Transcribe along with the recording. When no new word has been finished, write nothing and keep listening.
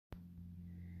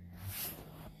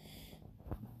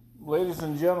Ladies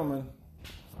and gentlemen,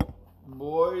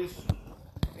 boys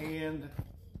and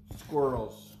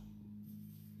squirrels,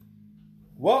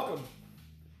 welcome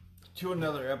to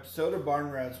another episode of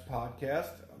Barn Rats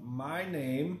Podcast. My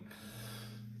name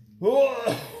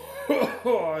is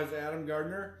Adam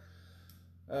Gardner,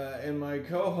 and my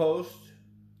co-host,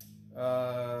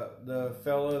 the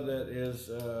fella that is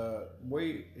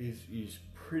he's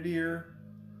prettier,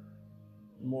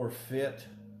 more fit.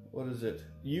 What is it?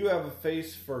 You have a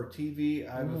face for TV.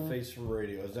 I have a face for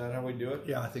radio. Is that how we do it?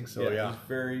 Yeah, I think so. Yeah. He's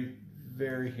very,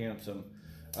 very handsome.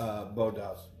 Bo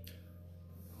does.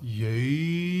 Yeah.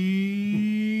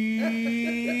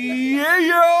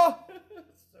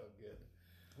 So good.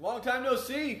 Long time no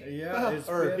see. Yeah, it's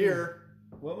or been, here.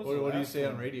 What do you say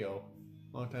on radio?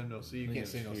 Long time no see. You can't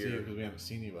say no see because we haven't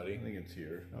seen anybody. I think it's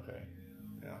here. Okay.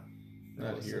 Yeah.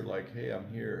 Not here, like, hey, I'm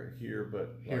here,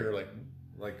 but here, like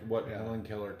what Helen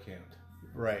Keller can't.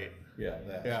 Right. Yeah,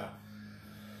 that. Yeah.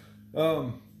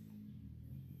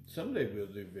 Someday we'll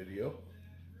do video.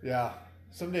 Yeah.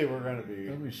 Someday we're gonna be.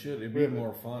 And we should. It'd be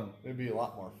more fun. It'd be a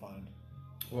lot more fun.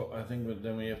 Well, I think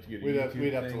then we have to get. We'd have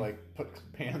to like put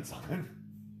pants on.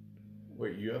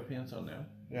 Wait, you have pants on now?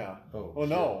 Yeah. Oh. Well,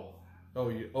 no. Oh,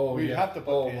 you. Oh, we yeah. have to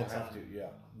put We'll pants have on. to. Yeah.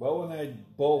 Bo and I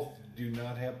both do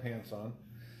not have pants on.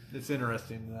 It's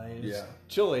interesting. Yeah.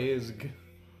 Chilly is.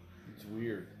 It's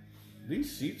weird.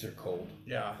 These seats are cold.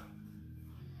 Yeah.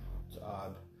 It's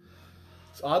odd.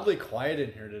 It's oddly quiet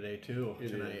in here today too.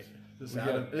 Tonight.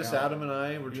 Adam and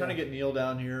I, we're trying to get Neil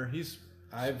down here. He's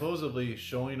supposedly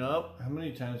showing up. How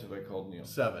many times have I called Neil?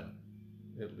 7.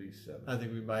 At least 7. I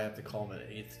think we might have to call him an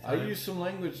 8th time. I use some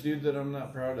language, dude, that I'm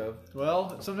not proud of.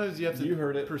 Well, sometimes you have to. You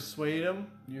heard it. Persuade him.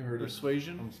 You heard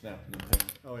Persuasion. I'm snapping the thing.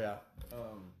 Oh yeah.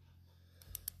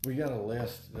 We got a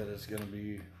list that is going to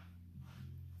be.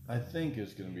 I think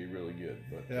is going to be really good,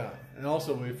 but yeah. And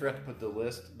also, we forgot to put the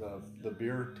list, the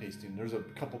beer tasting. There's a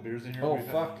couple beers in here. Oh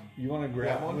fuck! You want to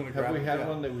grab one? Have we had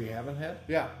one that we haven't had?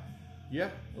 Yeah. Yeah.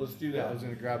 Let's do that. Yeah, I was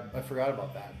going to grab. I forgot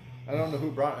about that. I don't know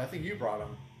who brought it. I think you brought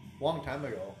them. Long time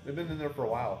ago. They've been in there for a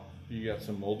while. You got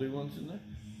some moldy ones in there?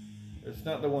 It's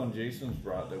not the one Jason's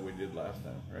brought that we did last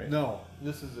time, right? No,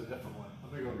 this is a different one. I'm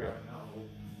gonna go grab it now.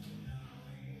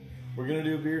 We're gonna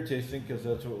do a beer tasting because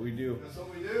that's what we do. That's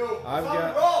what we do.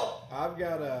 I've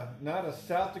got a not a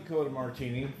South Dakota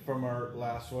martini from our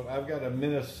last one. I've got a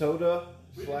Minnesota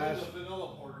We slash. did the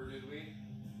vanilla porter, did we?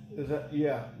 Is that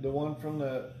the one from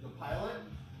the pilot?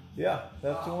 Yeah,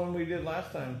 that's the one we did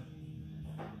last time.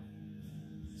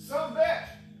 Some bitch.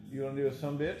 You want to do a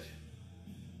some bitch?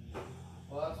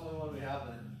 Well, that's the only one we have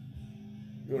then.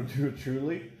 You want to do a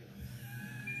truly?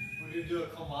 We could do a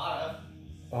Clamato.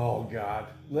 Oh God,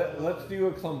 let's do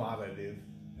a Clamato, dude.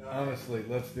 Right. Honestly,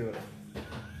 let's do it.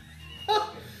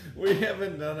 We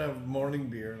haven't done a morning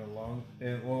beer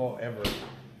ever.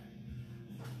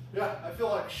 Yeah, I feel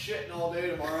like shitting all day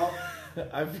tomorrow.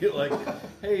 I feel like,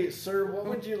 hey, sir, what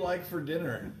would you like for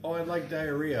dinner? Oh, I'd like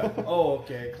diarrhea. Oh,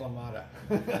 okay, Clamato.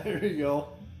 There you go.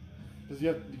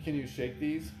 Can you shake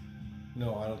these?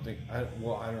 No, I don't think.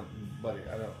 Buddy.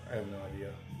 I have no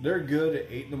idea. They're good at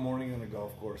 8 in the morning on the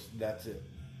golf course. That's it.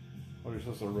 Or you're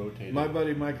supposed to rotate. My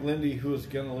buddy Mike Lindy, who is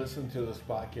going to listen to this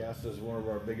podcast, is one of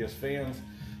our biggest fans.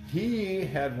 He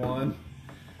had one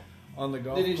on the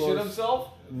golf course. Did he shit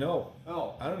himself? No.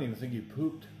 Oh. I don't even think he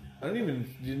pooped. How do you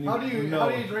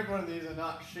drink one of these and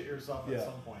not shit yourself at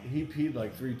some point? He peed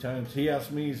like 3 times. He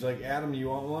asked me, he's like, Adam, you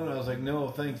want one? I was like, no,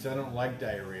 thanks. I don't like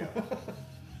diarrhea.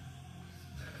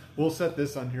 We'll set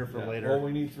this on here for later. Well,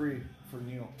 we need 3 for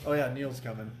Neil. Oh yeah, Neil's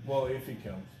coming. Well, if he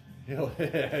comes.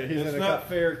 It's not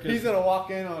fair. He's gonna walk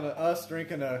in on us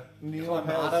drinking a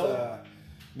Clamato.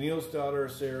 Neil's daughter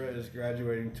Sarah is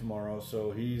graduating tomorrow,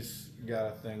 so he's got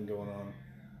a thing going on.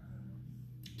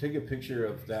 Take a picture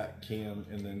of that can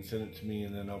and then send it to me,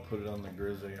 and then I'll put it on the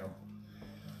Grizzly.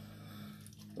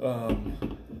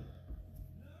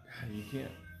 You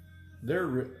can't.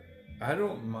 I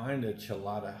don't mind a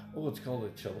chelada. Oh, it's called a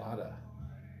chelada.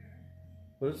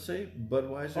 What does it say?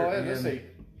 Budweiser. Oh, yeah, does say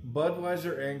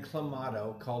Budweiser and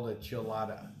Clamato called a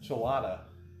chelada. Chelada.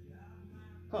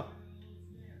 Huh.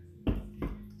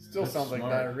 Still That's sounds smart.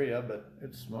 like diarrhea, but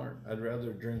It's smart. I'd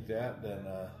rather drink that than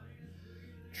a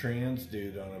trans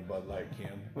dude on a Bud Light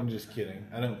can. I'm just kidding.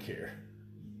 I don't care.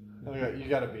 you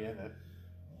got to be in it.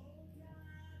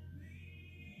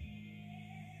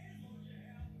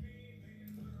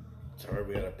 Sorry,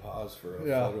 we had to pause for a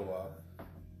photo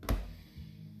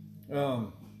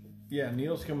op. Yeah,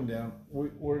 Neil's coming down.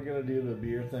 We're gonna do the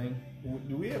beer thing.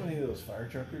 Do we have any of those fire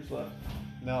truckers left?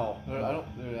 No, I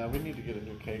don't. We need to get a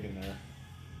new keg in there.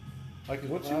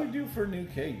 What should we do for a new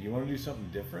keg? You want to do something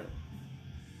different?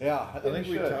 Yeah, I think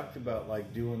we talked about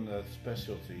like doing the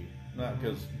specialty, not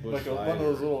because like one of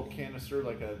those little canister,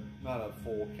 like not a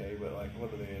full keg, but like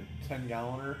what are they, a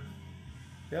 10-galloner?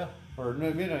 Yeah, or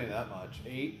no, maybe not even that much.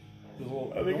 8.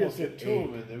 I think it's get 2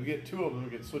 of them. Then we get 2 of them.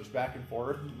 We can switch back and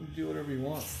forth. Do whatever you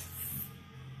want.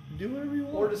 Do whatever you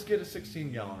want. Or just get a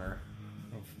 16-galloner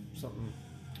of something.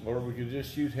 Or we could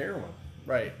just shoot heroin.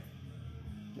 Right.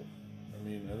 I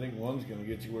mean, I think one's going to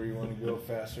get you where you want to go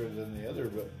faster than the other,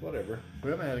 but whatever. We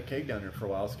haven't had a keg down here for a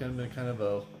while. It's kind of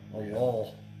a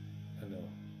lull. I know.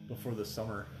 Before the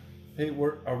summer. Hey,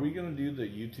 are we going to do the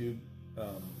YouTube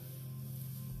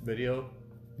video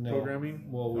programming?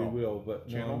 Well, we will, but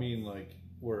channel? No, I mean like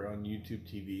we're on YouTube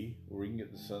TV where we can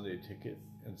get the Sunday ticket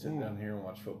and sit down here and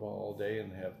watch football all day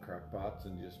and have crock pots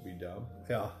and just be dumb.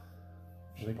 Yeah.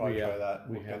 I think we have that.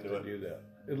 We have to do that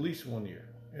at least 1 year,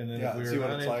 and then if we see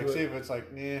what it's like. See if it's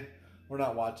like, nah, we're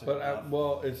not watching. But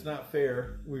well, it's not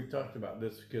fair. We've talked about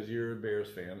this because you're a Bears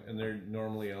fan, and they're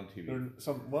normally on TV.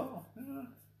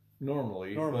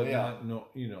 Normally, but yeah.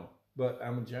 But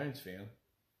I'm a Giants fan,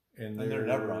 and they're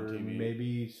never on TV.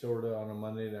 Maybe sort of on a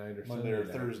Monday night or Sunday or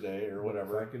night. Thursday or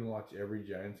whatever. If I can watch every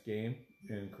Giants game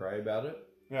and cry about it,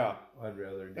 yeah, I'd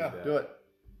rather do that. Do it.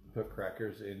 Put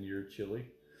crackers in your chili.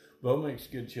 Bo makes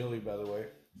good chili, by the way.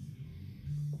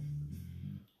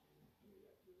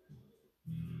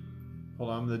 Hold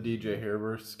on, I'm the DJ here.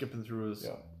 We're skipping through his.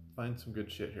 Find some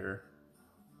good shit here.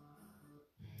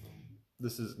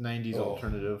 This is 90s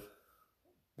alternative.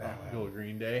 Go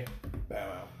Green Day.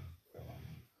 Bow.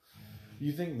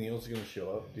 You think Neil's going to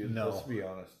show up, dude? No. Let's be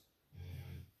honest.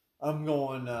 I'm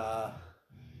going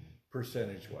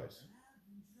percentage-wise.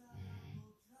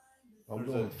 I'll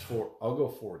go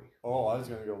 40. Oh, I was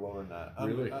going to go lower than that.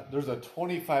 Really? There's a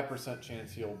 25%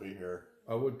 chance he'll be here.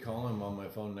 I would call him on my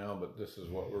phone now, but this is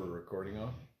what we're recording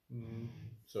on. Mm-hmm.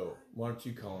 So why don't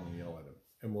you call him and yell at him,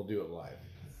 and we'll do it live.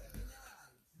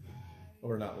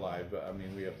 Or not live, but I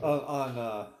mean we have to...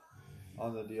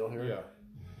 on the deal here. Yeah.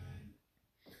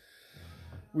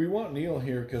 We want Neil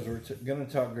here because we're going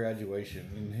to talk graduation,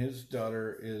 and his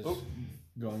daughter is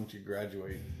going to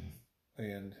graduate.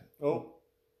 And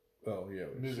yeah,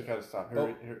 music had to stop.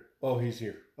 Here. Oh, he's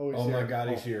here. Oh my God,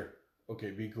 he's here. Okay,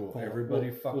 be cool.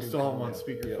 Everybody, we'll still have him on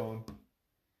speakerphone. Yep.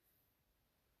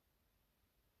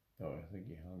 Oh, I think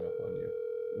he hung up on you.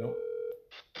 Nope.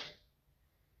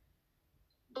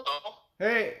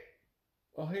 Hey.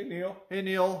 Oh, hey, Neil. Hey,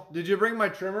 Neil. Did you bring my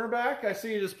trimmer back? I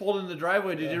see you just pulled in the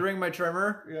driveway. Did you bring my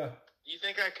trimmer? Yeah. You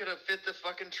think I could have fit the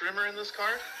fucking trimmer in this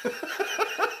car?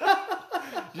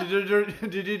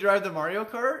 Did you drive the Mario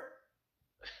Kart?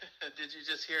 Did you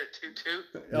just hear it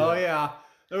toot? Oh, yeah.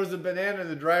 There was a banana in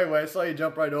the driveway. I saw you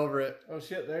jump right over it. Oh,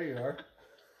 shit. There you are.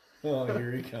 Oh,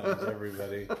 here he comes,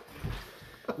 everybody.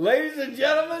 Ladies and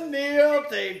gentlemen, Neil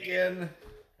Taken.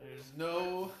 There's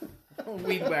no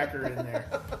weed whacker in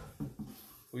there.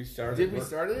 We started. Did we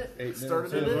start it? 8 minutes.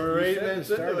 Started in. it? We're 8 minutes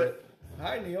into it.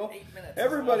 Hi, Neil. 8 minutes.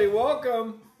 Everybody,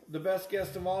 welcome. The best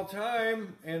guest of all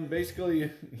time. And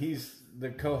basically, he's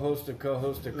the co-host of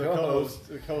co-host of co-host.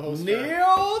 The co-host.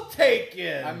 Neil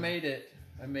Taken. I made it.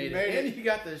 made And it. you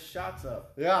got the shots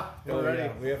up. Yeah, we're ready.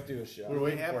 Yeah, we have to do a shot. We're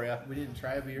waiting for you. We didn't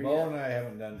try a beer Mo yet. and I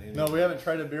haven't done anything. No, we haven't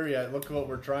tried a beer yet. Look what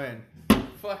we're trying.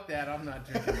 Fuck that. I'm not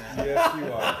drinking that. Yes, you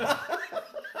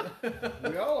are.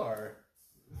 We all are.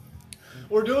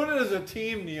 We're doing it as a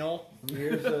team, Neil.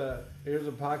 Here's a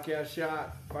podcast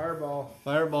shot. Fireball.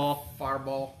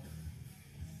 Fireball.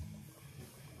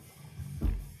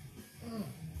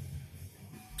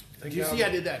 Did you see I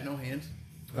did that no hands?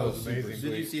 That was amazing.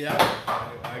 Did you see that?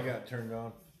 I got turned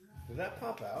on. Did that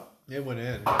pop out? It went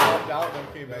in. Popped out, then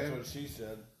came That's in. what she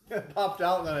said. It popped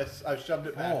out, and then I shoved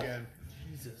it back in.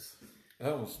 Jesus.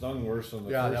 That one stung worse than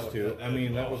the that first was two. good. I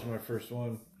mean, that was my first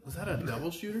one. Was that a double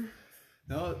shooter?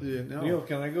 No. Neil,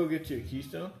 can I go get you a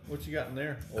Keystone? What you got in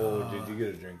there? Oh, did you get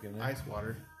a drink in there? Ice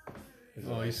water.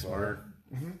 He's smart.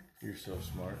 You're so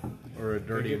smart. Or a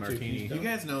dirty Can I get you a martini. Keystone? You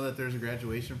guys know that there's a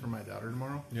graduation for my daughter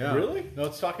tomorrow? Yeah. Really? No,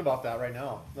 let's talk about that right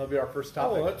now. That'll be our first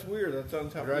topic. Oh, that's weird. That's on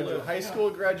top of the list. High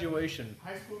school graduation.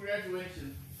 High school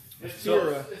graduation. It's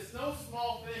Sierra. it's no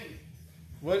small thing.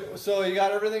 What? So you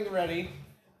got everything ready?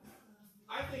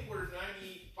 I think we're 95%.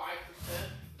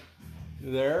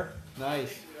 You there? I Nice.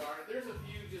 think we are. There's a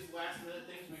few just last minute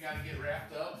things we got to get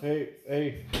wrapped up.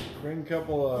 Hey, bring a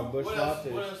couple of bush What else?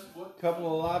 lattes.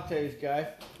 Couple of lattes, guy.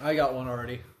 I got one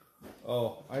already.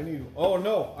 Oh, I need. Oh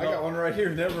no, I got one right here.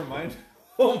 Never mind.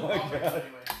 Oh my I'll fix it god.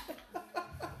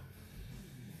 anyway.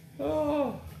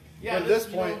 Oh. Yeah, But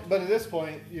at this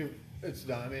point, it's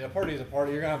done. I mean, a party is a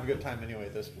party. You're gonna have a good time anyway.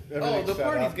 At this. Oh, the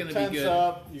party's gonna be good.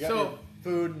 Up. You got So, your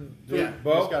food and food. Yeah, You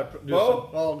Bo? just gotta do Bo? some-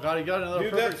 oh God, he got another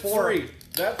Dude, perfect that's pour. three.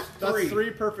 That's That's three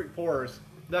perfect pours.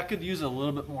 That could use a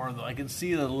little bit more though. I can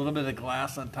see a little bit of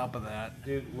glass on top of that.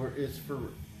 Dude, it's for...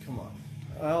 Come on.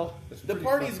 Well, It's The pretty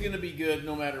party's fucking- going to be good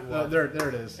no matter what. there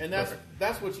it is. And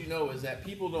that's what you know is that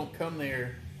people don't come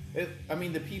there.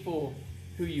 The people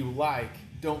who you like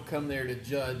don't come there to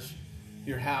judge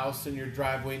your house and your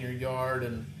driveway and your yard,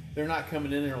 and they're not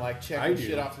coming in there like I checking do.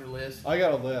 shit off their list. I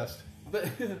got a list. But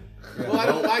well, I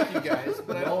don't like you guys,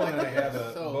 but I don't Bo like and you I have guys.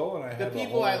 a- So Bo and I the have a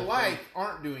people I whole like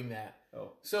aren't doing that.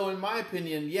 Oh. So in my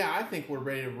opinion, yeah, I think we're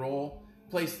ready to roll.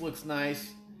 Place looks nice.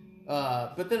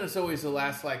 But then it's always the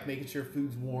last, like, making sure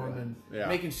food's warm and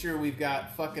making sure we've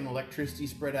got fucking electricity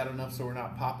spread out enough so we're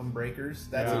not popping breakers.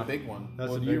 That's a big one. That's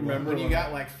Well, a do big you one. remember When you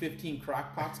got like 15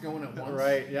 crock pots going at once.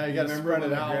 Right? Yeah, you got to Remember spread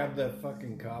when it I out. grabbed that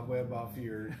fucking cobweb off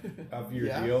your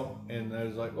Yeah. deal, and I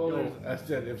was like, I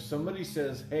said, if somebody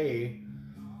says, "Hey,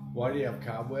 why do you have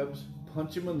cobwebs?"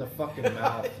 Punch him in the fucking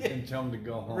mouth and tell him to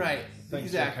go home. Right. Thanks for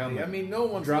Exactly. coming. I mean, no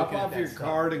one's Drop looking at off that your stuff.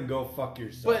 card and go fuck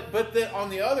yourself. But then on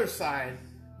the other side,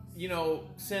 you know,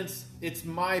 since it's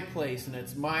my place and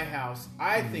it's my house,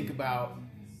 I think about,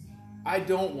 I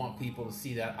don't want people to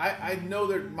see that. I know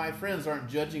that my friends aren't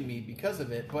judging me because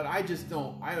of it, but I just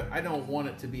don't, I don't want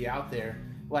it to be out there.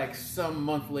 Like some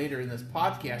month later in this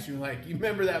podcast, you're like, you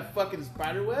remember that fucking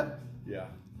spider web? yeah.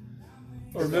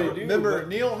 Or They do, remember but-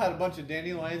 Neil had a bunch of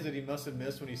dandelions that he must have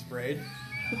missed when he sprayed.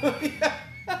 Yeah.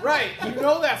 Right. You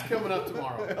know that's coming up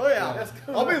tomorrow. Oh yeah, That's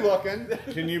coming I'll be up. looking.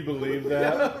 Can you believe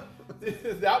that?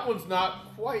 That one's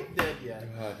not quite dead yet.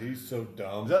 God, he's so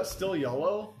dumb. Is that still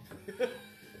yellow?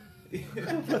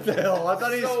 What the hell?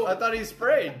 I thought he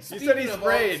sprayed. He said he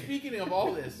sprayed. Speaking of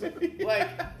all this, like,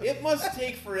 it must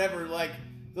take forever. Like,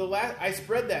 I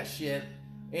spread that shit,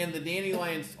 and the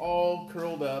dandelions all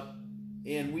curled up,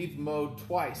 and we've mowed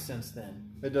twice since then.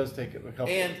 It does take a couple.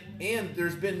 And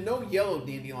there's been no yellow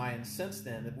dandelions since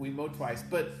then that we mowed twice.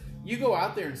 But you go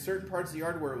out there in certain parts of the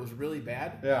yard where it was really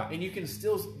bad, Yeah. and you can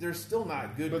there's still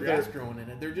not good But grass they're- growing in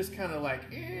it. They're just kind of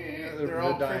like, they're they're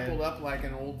all dying. crumpled up like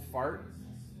an old fart.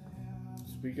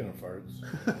 Speaking of farts,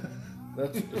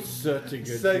 that's such a good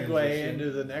segue transition.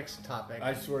 into the next topic.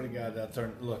 I swear to God, that's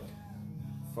our look.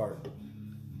 Fart.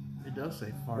 It does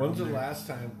say fart. When's the last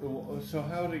time? So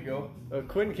how did it go?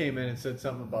 Quinn came in and said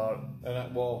something about And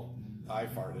I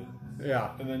farted,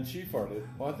 yeah. and then she farted.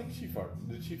 Well, I think she farted.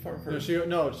 Did she fart first?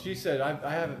 She said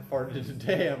I haven't farted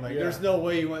today. I'm like, Yeah. there's no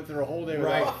way you went through a whole day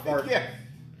Right. without farting. Yeah.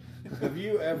 Have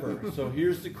you ever? So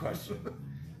here's the question: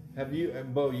 Have you,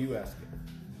 Bo? You ask it.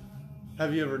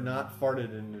 Have you ever not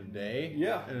farted in a day?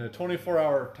 Yeah. In a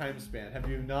 24-hour time span, have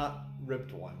you not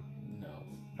ripped one? No.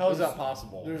 How is that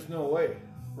possible? There's no way,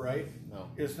 right? No.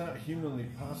 It's not humanly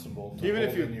possible. To Even if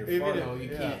hold you- in your even fart. if- No, you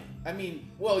Yeah. can't. I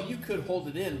mean, well, you could hold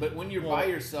it in, but when you're by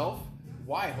yourself,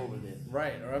 why hold it in?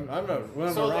 Right. Or I'm not. When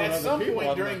I'm So around at other some people, point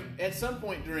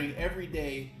I'm during every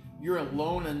day, you're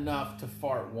alone enough to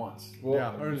fart once. Well,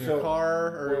 yeah, or in so, your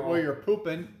car, or well, while you're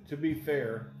pooping. To be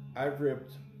fair, I've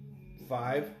ripped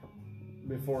 5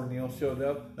 before Neil showed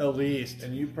up, At least.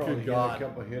 and you probably Good hit God. a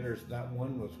couple hitters. That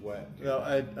one was wet. No,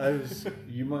 I was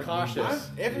You might cautious.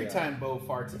 Every Yeah. time Bo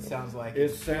farts, it sounds like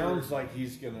It sounds like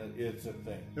he's gonna. It's a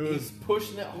thing. It he's was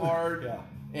pushing it hard, Yeah.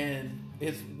 and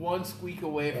it's one squeak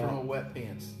away from a wet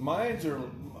pants. Mines are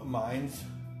mines.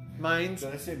 mines.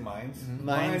 Did I say mines? Mines.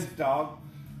 Mines, dog.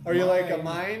 Are you like a Mine.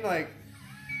 mine? Like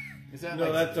Is that No,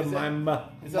 like, that's a is that- mime.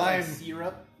 Is that like Mime.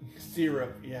 syrup?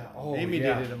 Syrup. Yeah. Oh, Amy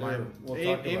yeah. dated a mime. We'll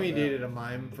talk about Amy that. dated a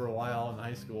mime for a while in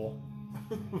high school.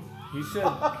 He said.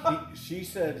 She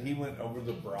said he went over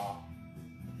the bra.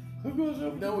 Who goes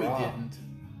over No, the he bra? didn't.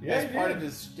 Yeah, As he part did. of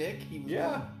his shtick, he was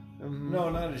Yeah. Mhm. No,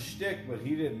 not a shtick, but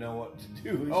he didn't know what to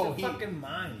do. He's Oh, a he- fucking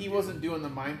mime. He wasn't doing the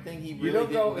mime thing. He really You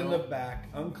don't go didn't in know. the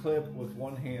back, unclip with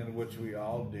one hand, which we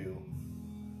all do,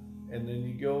 and then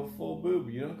you go full boob.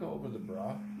 You don't go over the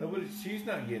bra. Nobody. She's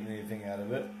not getting anything out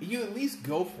of it. You at least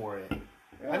go for it.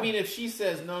 Yeah. I mean, if she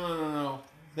says no,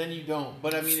 then you don't.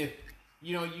 But I mean, if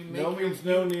you make No means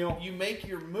no, Neil. you make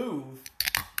your move.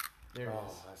 There it Oh,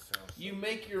 is. that sounds. You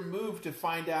make your move to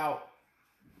find out,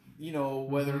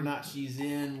 whether or not she's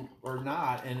in or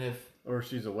not, and if Or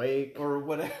she's awake. or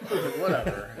whatever.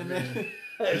 Whatever. And then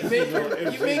If you make she's your, al- if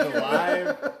you make she's your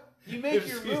alive. you make If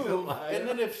your she's move, alive. and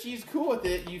then if she's cool with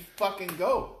it, you fucking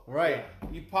go. Right.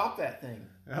 You pop that thing.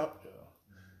 Yep.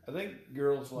 I think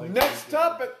girls like. Next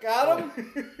topic, Adam.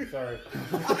 Sorry.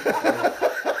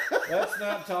 Let's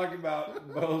not talk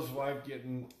about Bo's wife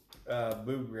getting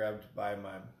boob grabbed by a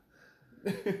mime.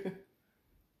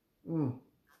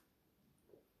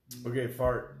 Okay,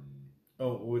 fart.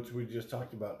 Oh, which we just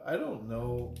talked about. I don't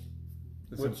know.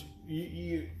 It's Which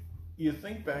you you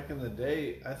think back in the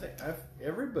day, I think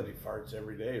everybody farts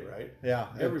every day, right? Yeah,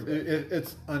 Everybody.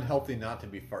 it's unhealthy not to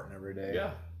be farting every day.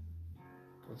 Yeah.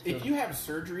 If you have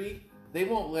surgery, they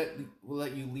won't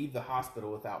let you leave the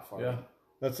hospital without farting. Yeah.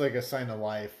 That's like a sign of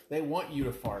life. They want you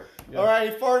to fart. Yeah. All right,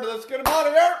 he farted. Let's get him out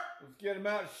of here. Let's get him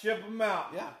out, ship him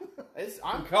out. Yeah.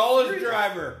 I'm Call his serious.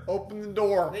 driver. Open the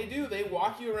door. They do. They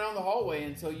walk you around the hallway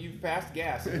until you've passed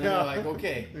gas. And then Yeah. they're like,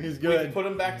 okay. He's good. We put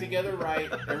them back together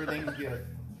right. Everything's good.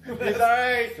 He's all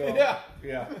right. So, Yeah.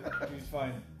 Yeah, he's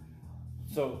fine.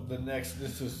 So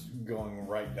this is going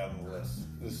right down the list.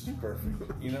 This is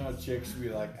perfect. You know how chicks be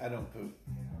like, I don't poop.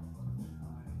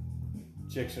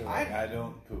 Chicks are like, I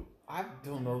don't poop. I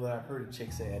don't know that I've heard a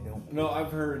chick say I don't. No,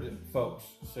 I've heard folks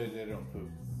say they don't poop.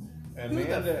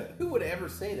 Who would ever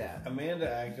say that? Amanda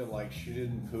acted like she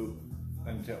didn't poop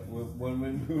until when we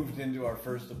moved into our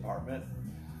first apartment.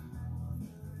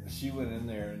 She went in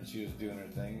there and she was doing her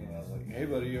thing, and I was like, "Hey,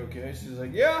 buddy, you okay?" She's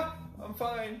like, "Yeah, I'm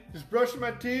fine. Just brushing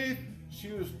my teeth."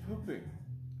 She was pooping.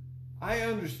 I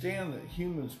understand that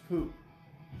humans poop.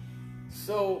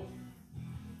 So,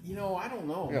 I don't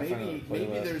know. We gotta find Maybe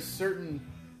another playlist.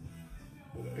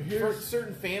 there's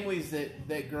certain families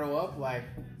that grow up like,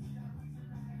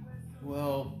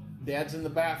 well, dad's in the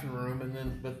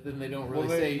bathroom, but then they don't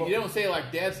really you don't say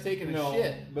like dad's taking a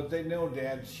shit. But they know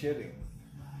dad's shitting.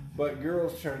 But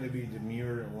girls trying to be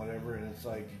demure and whatever, and it's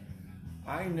like,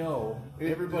 I know.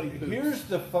 Everybody poops. Here's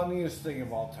the funniest thing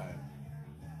of all time.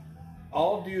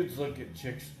 All dudes look at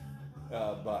chicks'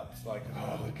 butts like,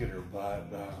 oh, look at her butt.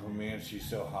 Oh, man, she's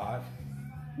so hot.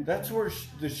 That's where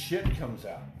the shit comes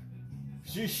out.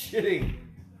 She's shitting.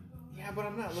 Yeah, but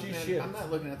I'm not looking She at. I'm shits. not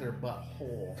looking at their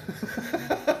butthole.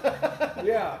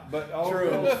 Yeah, but all True.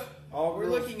 girls... We're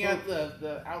looking at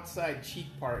the outside cheek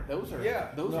part. Those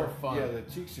are fun. Yeah, the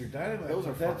cheeks are dynamite. Those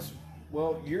are fun.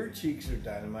 Well, your cheeks are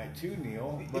dynamite too,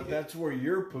 Neil. But that's where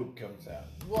your poop comes out.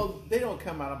 Well, they don't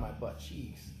come out of my butt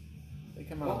cheeks. They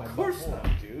come out Well, of my of course butthole.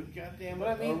 not, dude. God damn it. But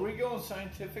I mean- Are we going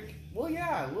scientific? Well,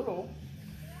 yeah, a little.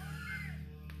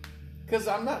 Because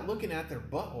I'm not looking at their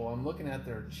butthole. I'm looking at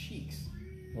their cheeks.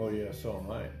 Well, yeah, so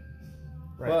am I.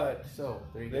 Right. But so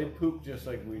there you they go. poop just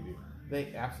like we do.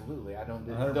 They absolutely. I don't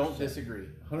 100%. disagree.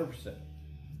 100%.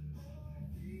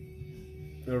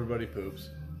 Everybody poops.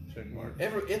 Check mark.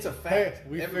 It's a Hey, fact.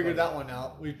 we Everybody. figured that one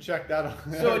out. We've checked that out.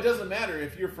 So it doesn't matter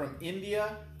if you're from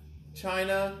India,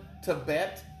 China,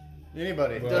 Tibet.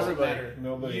 Anybody. Well, doesn't matter.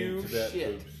 Nobody You in Tibet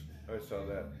shit. poops. I saw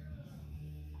that.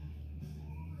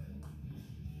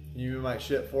 You might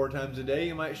shit 4 times a day.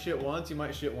 You might shit once. You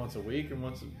might shit once a week, and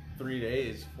once in 3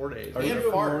 days, 4 days. Are And you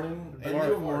a fart. morning? And Are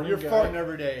you a fart. morning You're guy? farting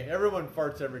every day. Everyone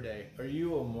farts every day. Are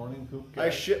you a morning poop guy? I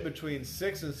shit between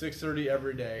 6 and 6:30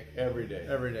 every day. every day.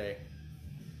 Every day.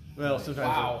 Well, sometimes.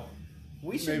 Wow.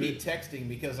 We should Maybe. be texting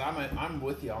because I'm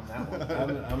with you on that one.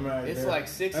 I'm right It's there. like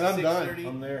 6 And to I'm done. 6:30.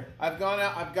 I'm there. I've gone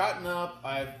out. I've gotten up.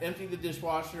 I've emptied the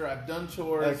dishwasher. I've done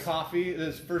chores. Coffee.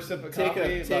 This first sip of Take coffee.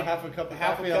 a- about take half a cup of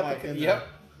half a coffee. cup I'm like, of in yep.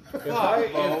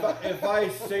 If I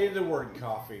say the word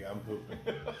coffee, I'm pooping.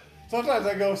 there. Sometimes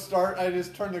I go start. I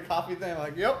just turn the coffee thing. I'm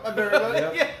like, yep, I'm there. Buddy.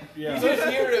 Yep. Yeah. Yeah. You just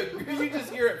hear it. You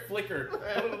just hear it flicker.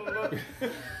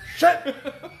 Shit.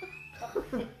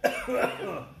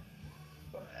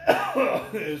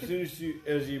 As soon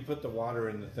as you put the water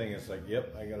in the thing, it's like,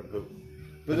 yep, I gotta poop.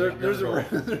 But there's a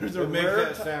It makes rare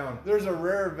that sound. There's a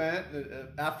rare event that,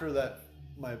 after that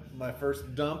my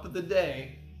first dump of the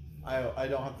day. I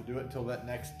don't have to do it until that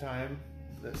next time,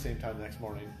 that same time next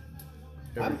morning.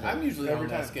 I'm usually Every on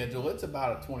that time. schedule. It's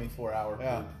about a 24-hour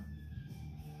Yeah. poop.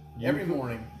 You Every poop-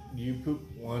 morning. You poop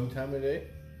one time a day?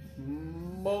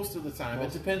 Most of the time.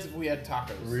 It depends if we had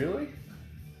tacos. Really?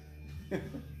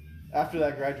 After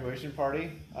that graduation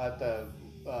party at the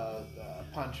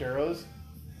Pancheros,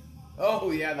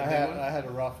 Oh, yeah, the I big one. had a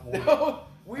rough morning. No,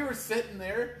 we were sitting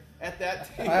there at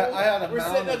that table. I had a we're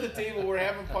mound sitting at of- the table. We're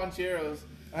having pancheros.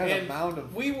 I had a and mound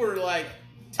of- We were like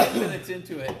 10 minutes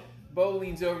into it. Bo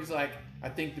leans over. He's like, "I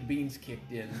think the beans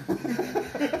kicked in."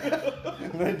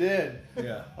 They did.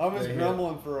 Yeah. I was They hit.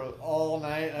 grumbling for all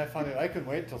night, and I couldn't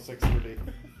wait till 6:30.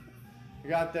 I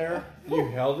got there. You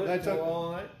held it I till took-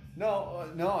 all night? No,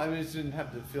 I mean, just didn't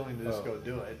have the feeling to just Oh. go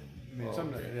do it. I mean, Oh,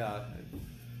 okay. yeah.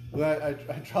 But I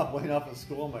dropped Wayne off at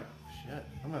school. I'm like, shit,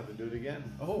 I'm gonna have to do it again.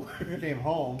 Oh, Came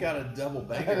home. got a double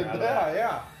bagger out of that.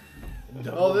 yeah.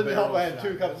 Oh, it didn't help. I had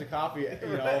 2 cups of coffee.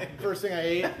 You know, first thing I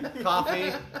ate,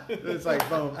 coffee. It's like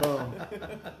boom, boom.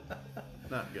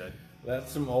 Not good. That's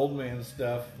some old man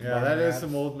stuff. Yeah, that is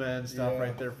some old man stuff Yeah.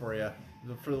 right there for you.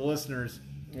 For the listeners,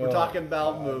 we're Oh, talking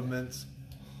bowel God. movements.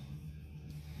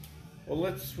 Well,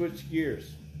 let's switch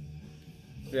gears.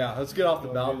 Yeah, let's get off the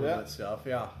Wanna bowel do that? movement stuff.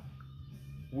 Yeah.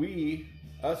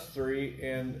 us three,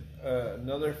 and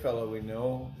another fellow we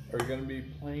know are going to be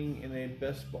playing in a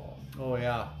best ball. Oh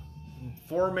yeah,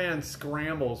 4-man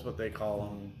scrambles, what they call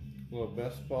them. Little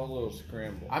best ball, little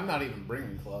scramble. I'm not even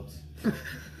bringing clubs.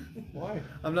 Why?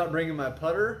 I'm not bringing my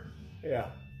putter Yeah.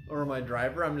 or my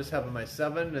driver. I'm just having my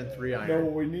 7 and 3 iron. No,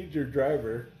 we need your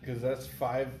driver because that's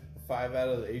five out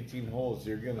of the 18 holes.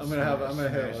 You're gonna. I'm gonna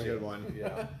hit a good one.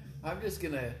 Yeah. I'm just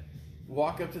gonna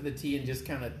walk up to the tee and just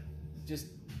kind of just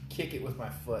kick it with my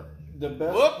foot. The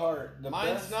best Whoop! part.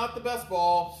 Mine's not the best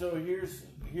ball. So here's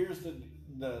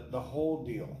the whole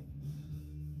deal.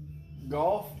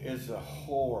 Golf is a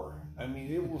whore. I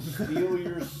mean, it will steal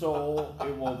your soul.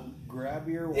 It will grab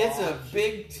your watch. It's a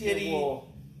big titty,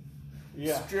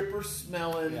 yeah. stripper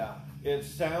smelling, Yeah. It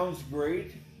sounds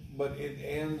great, but it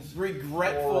ends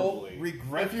regretful.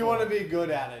 horribly. If you want to be good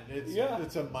at it, Yeah.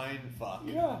 it's a mind fuck.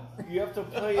 Yeah. You have to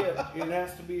play it. It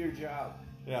has to be your job.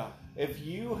 Yeah. If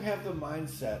you have the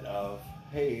mindset of,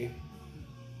 hey,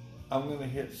 I'm going to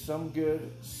hit some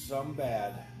good, some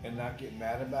bad, and not get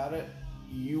mad about it,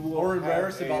 you will Or have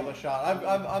embarrassed about the shot.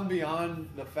 I'm beyond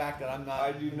the fact that I'm not.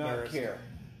 I do not embarrassed. care.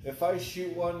 If I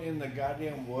shoot one in the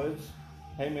goddamn woods,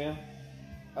 hey man,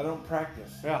 I don't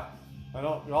practice. Yeah. I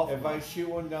don't golf. If I shoot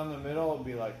one down the middle, it'll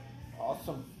be like,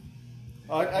 awesome.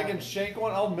 I can shank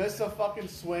one. I'll miss a fucking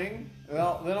swing. Then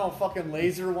I'll fucking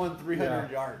laser one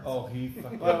 300 yards. Oh, he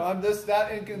fucking. I'm just that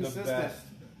The inconsistent. best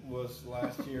was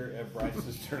last year at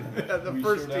Bryce's tournament. At the we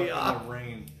first showed tee up off. in the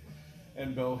rain,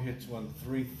 and Bo hits one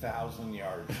 3,000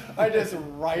 yards. I just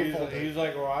rifled it. He's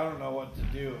like, well, I don't know what to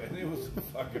do, and it was a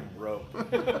fucking rope,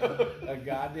 a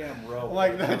goddamn rope.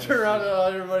 Like, I turned around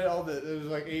to everybody, there was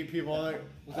like 8 people. I'm like,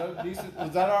 was that decent?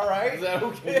 Was that all right? Is that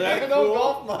okay? Is that I don't cool?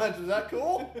 golf much. Is that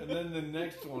cool? And then the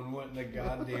next one went in the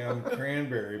goddamn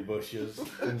cranberry bushes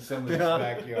in somebody's Yeah.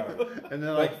 backyard. And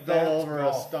then But like fell that's over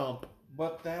golf. a stump.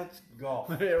 But that's golf.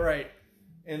 Right.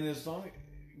 And as long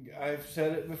I've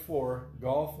said it before,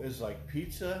 golf is like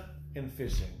pizza and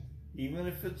fishing. Even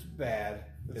if it's bad,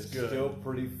 it's good. still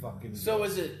pretty fucking So good.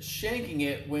 is it shanking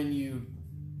it when you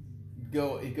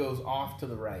go? It goes off to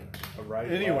the right, Right,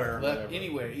 Anywhere. left, left, whatever.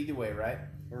 anywhere, either way, right?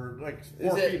 Or like Is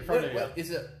 4 it feet in front of you.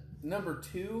 is it number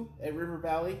 2 at River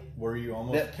Valley Where you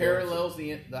almost that parallels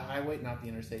the highway, not the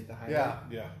interstate, the highway? Yeah.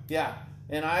 Yeah. Yeah,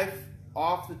 and I've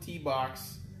off the tee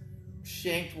box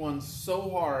shanked one so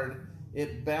hard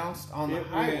it bounced on the It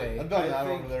highway I've done I that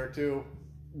think- over there too.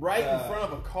 right in front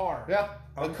of a car. Yeah.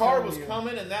 The I'm car telling was you.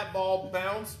 coming and that ball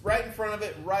bounced right in front of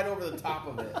it, right over the top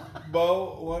of it.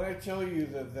 Bo, when I tell you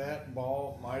that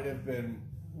ball might have been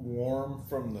warm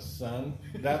from the sun,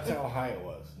 that's how high it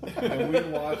was. And we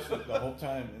watched it the whole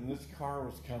time, and this car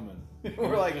was coming.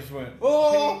 We're like, just went,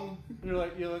 oh! You're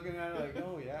looking at it like,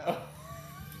 oh yeah.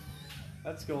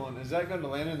 That's going. Is that going to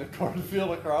land in the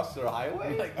cornfield across the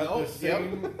highway? Like, At no, the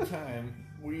same time,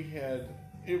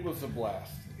 it was a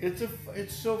blast.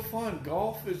 It's so fun.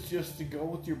 Golf is just to go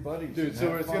with your buddies. Dude, and so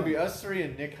have it's going to fun. be us 3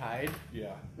 and Nick Hyde.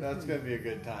 Yeah. That's going to be a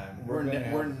good time. We're gonna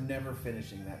have- We're never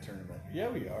finishing that tournament. Yeah,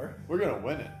 we are. We're going to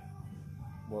win it.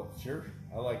 Well, sure.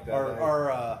 I like that. Our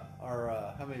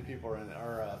how many people are in it?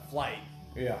 Our flight.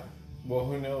 Yeah. Well,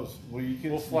 who knows? Well, you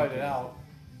can We'll sneak flight in. it out.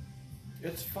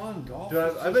 It's fun. Golf. Dude,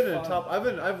 is I've just been in fun. top.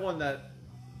 I've won that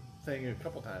thing a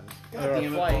couple times. God But our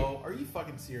damn it, flight. Bo. Are you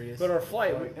fucking serious? But our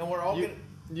flight. And we're all you, gonna...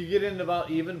 you get in about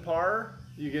even par.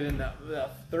 You get in that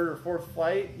 3rd or 4th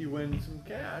flight. You win some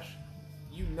cash.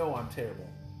 You know I'm terrible.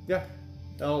 Yeah.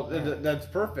 Oh, that's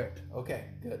perfect. Okay,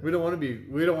 good. We don't want to be.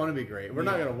 We don't want to be great. We're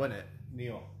not Yeah. going to win it.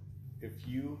 Neil, if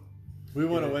you We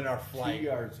want to hit win our 2 flight.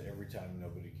 yards every time,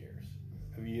 nobody cares.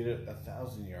 If you hit it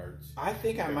 1,000 yards, I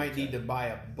think I every might need to time. buy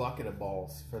a bucket of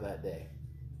balls for that day.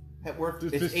 Just-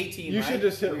 It's just- 18, you right? should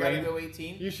just hit We gotta range- go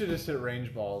 18? You should just hit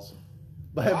range balls.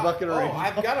 Buy a bucket of range.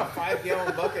 I've got a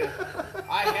 5-gallon bucket.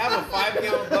 I have a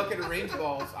 5-gallon bucket of range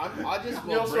balls. I just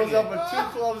will Neil bring shows up it.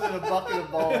 with 2 clubs and a bucket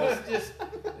of balls. Just,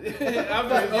 I'm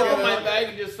just open my bag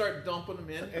and just start dumping them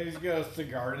in. and he's got a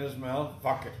cigar in his mouth.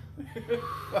 Fuck it.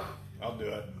 I'll do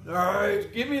it. All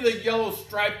right, give me the yellow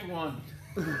striped one.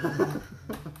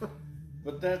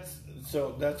 But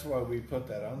that's why we put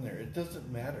that on there. It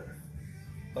doesn't matter.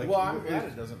 Like, Well, I'm glad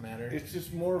it doesn't matter. It's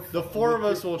just more. The 4 of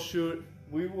us will shoot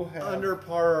We will have under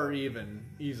par or even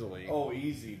easily. Oh,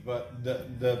 easy. But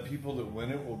the people that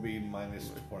win it will be minus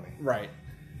 20. Right.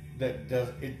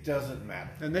 It doesn't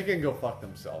matter. And they can go fuck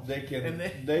themselves. They can.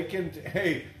 And They can.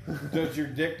 Hey, does your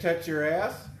dick touch your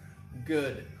ass?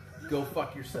 Good. Go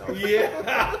fuck yourself.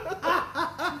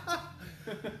 Yeah.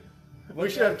 We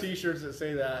should have T-shirts that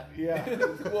say that. Yeah.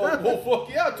 well,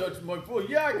 fuck yeah, touch my foot.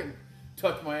 Yeah, I can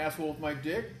touch my asshole with my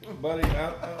dick. Buddy,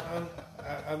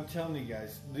 I'm telling you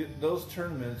guys, those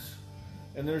tournaments,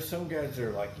 and there's some guys that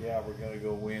are like, yeah, we're gonna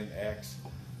go win X.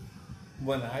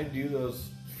 When I do those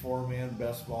 4-man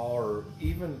best ball, or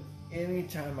even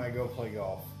anytime I go play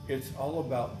golf, it's all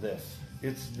about this.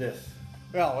 It's this.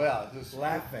 Well, yeah, just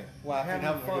Laughing, having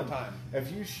a good time.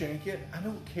 If you shank it, I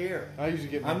don't care. I usually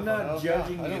get. I'm not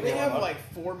judging you. Do they have like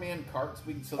 4-man carts?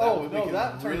 So that Oh way we no, can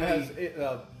that really... tournament has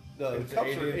the It's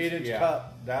cups are 8-inch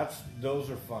cup. Those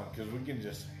are fun because we can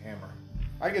just hammer.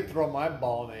 I could throw my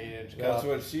ball in an 8-inch cup. That's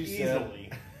what she said.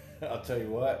 Easily. I'll tell you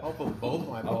what. I'll put both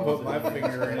my I'll balls put my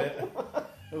finger in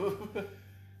it.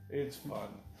 It's fun.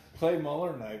 Clay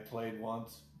Muller and I played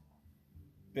once,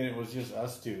 and it was just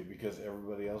us two because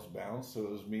everybody else bounced, so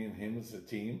it was me and him as a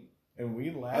team, and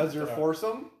we laughed. As your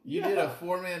foursome? You did a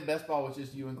 4-man best ball with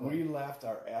just you and Clay. We laughed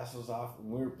our asses off, and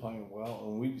we were playing well,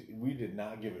 and we did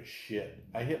not give a shit.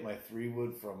 I hit my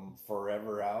 3-wood from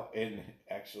forever out and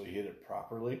actually hit it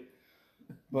properly.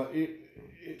 But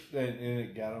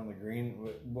it got on the green.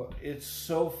 It's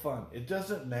so fun. It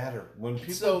doesn't matter when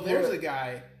people. So there's a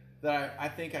guy that I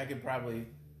think I could probably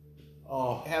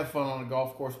have fun on a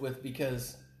golf course with,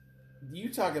 because you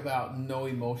talk about no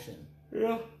emotion.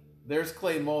 Yeah. There's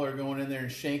Clay Muller going in there and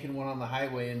shanking one on the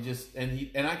highway,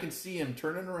 and I can see him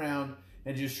turning around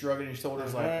and just shrugging his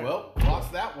shoulders like, well,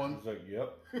 lost that one. He's like,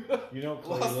 yep. You know,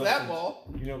 Clay Lost that ball.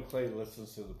 You know, Clay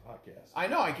listens to the podcast. I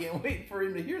know. I can't wait for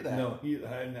him to hear that. No,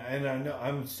 and I know.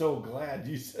 I'm so glad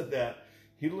you said that.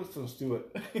 He listens to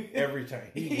it every time.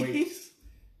 He waits.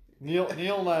 Neil and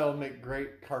I will make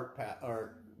great cart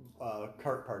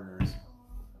partners.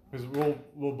 Because we'll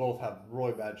both have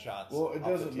really bad shots. Well, it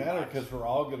doesn't matter because we're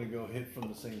all going to go hit from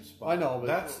the same spot. I know, but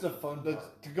that's the fun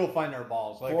part. To go find our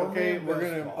balls. Like, okay, I'm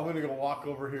gonna go walk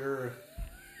over here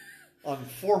on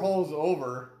 4 holes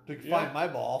over to find my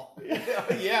ball.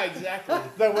 Yeah, exactly.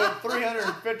 That went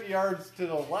 350 yards to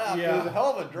the left. Yeah. It was a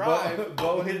hell of a drive.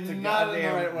 Bo hits a not in the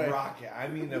goddamn right way. rocket. I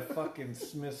mean, a fucking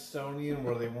Smithsonian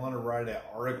where they want to write an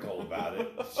article about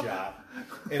it shot,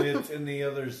 and it's in the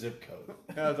other zip code.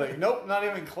 And I was like, nope, not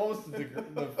even close to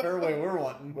the fairway we're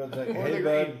wanting. But like, Or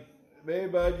hey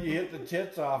bud, you hit the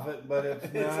tits off it, but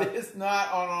it's not. It's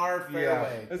not on our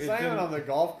fairway. It's not even on the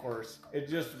golf course. It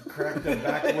just cracked the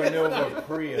back window of a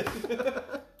Prius.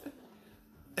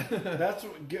 That's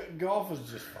what golf is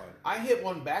just fun. I hit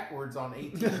one backwards on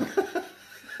 18.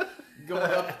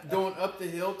 going up the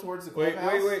hill towards the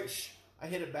clubhouse. Wait. Shh. I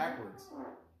hit it backwards.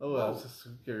 Oh, that's just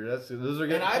scary. Those are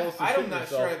And getting close to I'm shooting not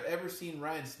yourself. sure I've ever seen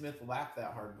Ryan Smith laugh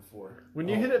that hard before. When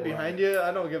you hit it behind you,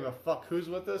 I don't give a fuck who's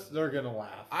with us. They're gonna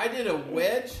laugh. I did a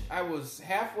wedge. I was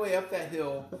halfway up that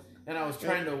hill, and I was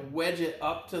trying to wedge it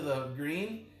up to the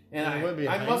green. And it went I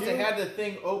behind must have you? had the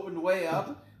thing opened way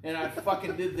up, and I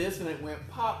fucking did this, and it went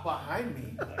pop behind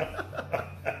me.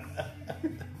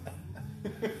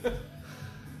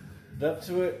 That's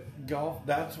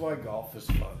why golf is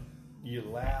fun. You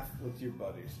laugh with your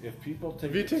buddies. If people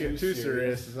take If you take it too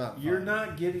serious, it's not fun. You're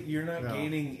not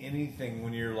gaining anything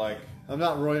when you're like, I'm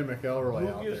not Roy McElroy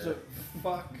out who gives there. a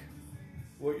fuck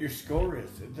what your score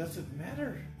is? It doesn't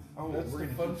matter. Oh, that's we're the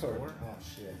gonna fun keep part. score? Oh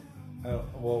shit!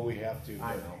 Well, we have to.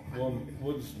 I but know.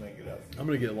 We'll just make it up. I'm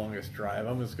gonna get longest drive.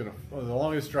 The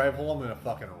longest drive hole. I'm gonna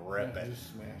fucking rip it.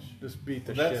 Just smash. Just beat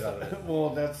the That's shit out of it. Well,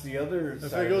 that's the other If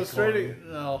side I go of the straight,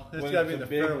 coin. no, it's When gotta be in it's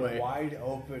the a big, fairway. wide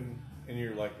open, and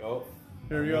you're like, oh,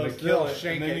 Here I'm we gonna go. kill Still it,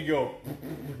 shank and then it. you go.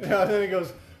 Yeah, then it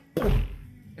goes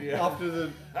Yeah. off to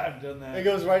the. I've done that. It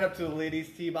goes right up to the ladies'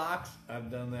 tee box.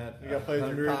 I've done that. You gotta play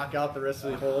with your cock out the rest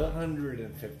of the hole.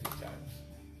 150 times.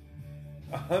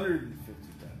 150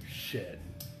 times. Shit.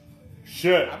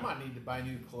 Shit. I might need to buy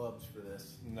new clubs for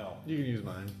this. No. You can use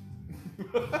mine.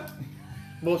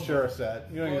 We'll share a set.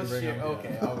 You don't Well, need to bring them.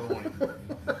 okay, I'll go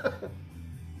on.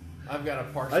 I've got a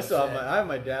partial. I still have set. I have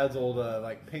my dad's old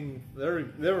like ping.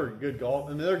 They were good golf.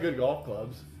 I mean, they're good golf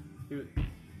clubs.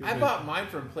 I bought mine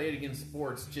from Play It Against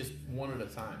Sports just one at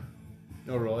a time.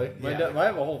 Oh really? My Yeah. dad. I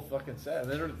have a whole fucking set.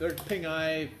 They're ping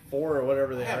eye 4 or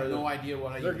whatever they I have are. no idea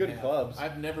what I They're even good have. clubs.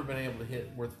 I've never been able to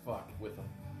hit worth fuck with them.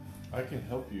 I can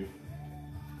help you.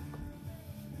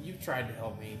 You've tried to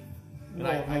help me. And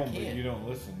No, I but can't. you don't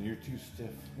listen. You're too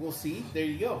stiff. Well, see, there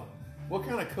you go. What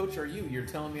kind of coach are you? You're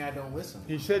telling me I don't listen.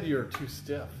 He said you're too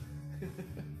stiff.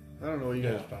 I don't know what you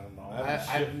guys are talking about.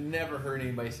 I've never heard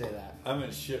anybody say that. I'm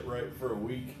at shit right for a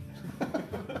week.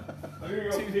 There you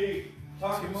go, Pete.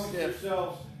 Talk too amongst stiff.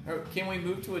 yourselves. Can we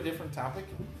move to a different topic?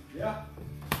 Yeah.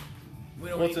 We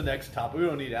don't What's the need- next topic? We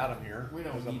don't need Adam here. We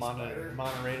don't as a need Spider.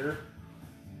 moderator.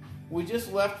 We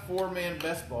just left 4-man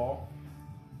best ball.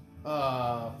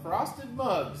 Frosted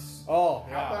mugs. Oh,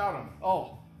 How about them?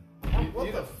 Oh,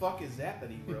 What the fuck is that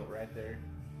he wrote right there?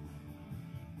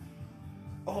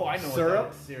 Oh, I know Syrup?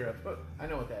 what that is. Syrup. I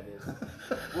know what that is.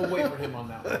 We'll wait for him on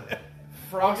that one.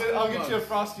 I'll get you a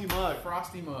frosty mug.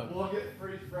 Frosty mug. We'll get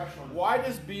free fresh one. Why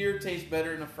does beer taste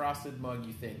better in a frosted mug,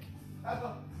 you think?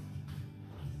 I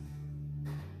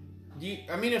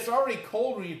mean, it's already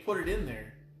cold when you put it in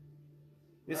there.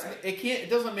 It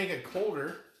doesn't make it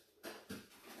colder.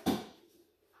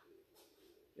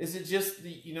 Is it just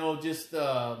the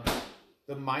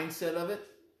mindset of it?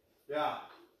 Yeah.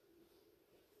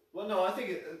 Well, no, I think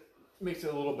it makes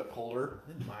it a little bit colder.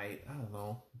 It might. I don't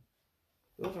know.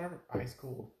 Those aren't ice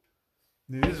cold.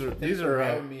 These are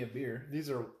having me a beer. These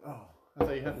are. Oh, I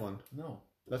thought you had one. No,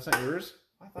 that's not yours.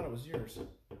 I thought it was yours.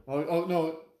 Oh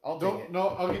no. I'll take it. No,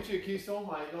 I'll get you a Keystone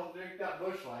Light. Don't drink that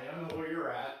Bush Light. I don't know where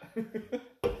you're at.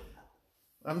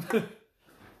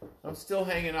 I'm still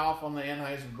hanging off on the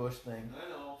Anheuser-Busch thing. I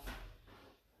know.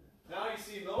 Now you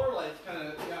see Miller Lite's kind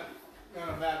of got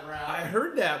a bad rap. I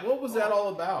heard that. What was that all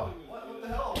about? What the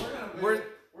hell? We're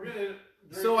gonna.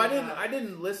 So I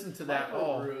didn't listen to that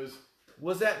all.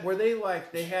 Was that were they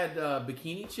like they had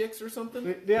bikini chicks or something?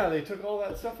 They took all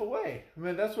that stuff away. I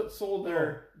mean, that's what sold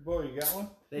their. Boy, you got one?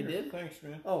 They did? Thanks,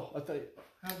 man. Oh, I thought.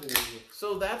 How dare you?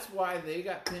 So that's why they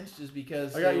got pinched, is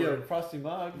because I got you a frosty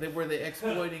mug. Were they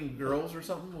exploiting girls or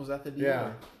something? Was that the deal?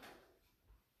 Yeah.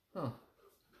 Huh.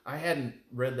 I hadn't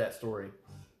read that story.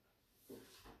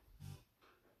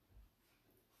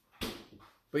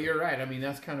 But you're right. I mean,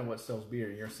 that's kind of what sells beer.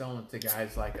 You're selling it to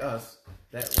guys like us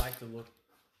that like to look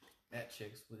at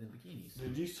chicks within bikinis.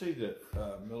 Did you see that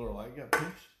Miller Lite got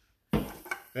pinched?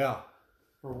 Yeah.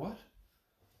 For what?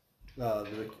 The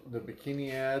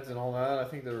bikini ads and all that. I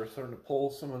think they were starting to pull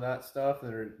some of that stuff.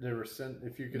 They were sent.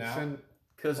 If you could send,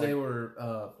 because they were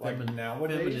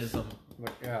nowadays? feminism.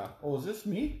 Yeah. Oh, is this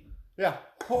me? Yeah.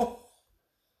 Oh.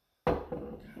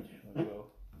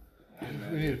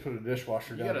 We need to put a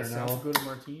dishwasher down there there now. You got a now. Good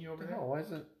Martini over there? No, why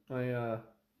isn't my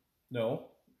No.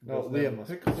 Leah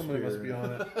somebody must be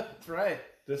on it. That's right.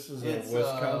 This is a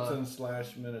Wisconsin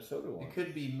 / Minnesota one. It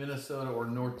could be Minnesota or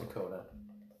North Dakota.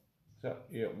 So,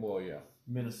 yeah.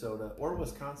 Minnesota or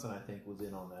Wisconsin, I think, was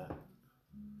in on that.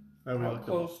 How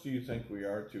close do you think we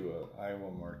are to an Iowa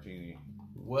Martini?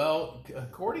 Well,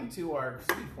 according to our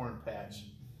sweet corn patch.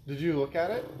 Did you look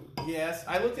at it? Yes,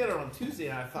 I looked at it on Tuesday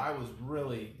and I thought I was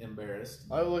really embarrassed.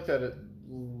 I looked at it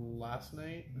last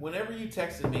night. Whenever you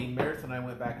texted me, Meredith and I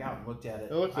went back out and looked at it.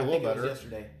 It looked a little better. It was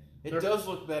yesterday. It does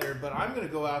look better, but I'm going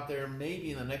to go out there maybe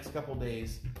in the next couple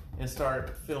days and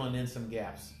start filling in some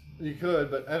gaps. You could,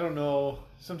 but I don't know.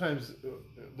 Sometimes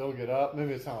they'll get up.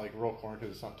 Maybe it's not like real corn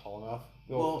because it's not tall enough.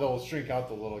 They'll shrink out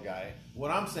the little guy.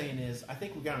 What I'm saying is, I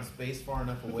think we got them spaced far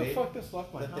enough away the fuck just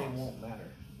left my that house? they won't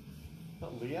matter.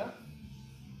 Not Leah?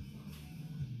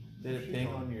 Did it ping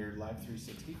on your Live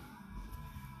 360?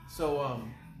 So,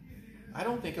 I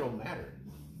don't think it'll matter.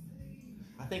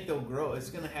 I think they'll grow. It's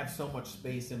going to have so much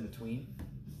space in between.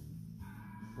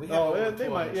 They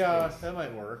might. Yeah, that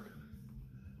might work.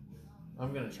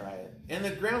 I'm going to try it. And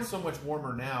the ground's so much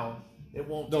warmer now, it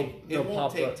won't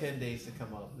take 10 days to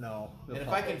come up. No. And if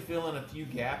I can fill in a few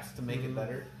gaps to make it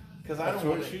better, because I That's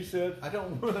don't what want she said. I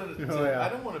don't want to. I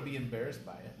don't want to be embarrassed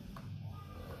by it.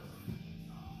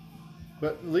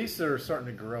 But at least they're starting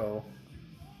to grow.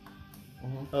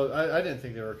 Mm-hmm. Oh, I didn't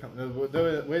think they were coming.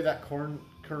 The way that corn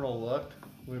kernel looked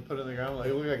when we put it in the ground,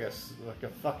 it looked like a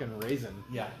fucking raisin.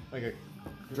 Yeah, like a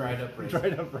dried up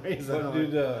raisin. But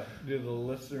do the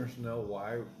listeners know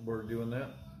why we're doing that?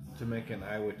 To make an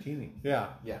Iowa teeny. Yeah.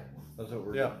 That's what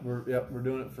we're doing. We're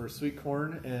doing it for sweet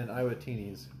corn and Iowa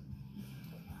teenies.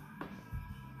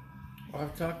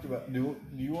 I've talked about. Do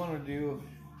you want to do?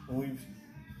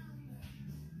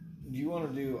 Do you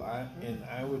want to do an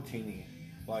Iowa teeny?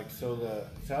 Like, so the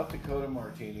South Dakota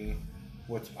martini,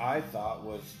 which I thought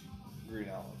was green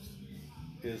olives,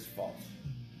 is false.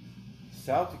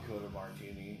 South Dakota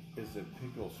martini is a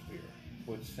pickle spear,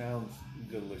 which sounds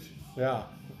delicious. Yeah.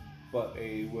 But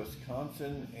a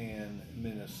Wisconsin and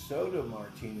Minnesota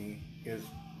martini is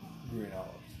green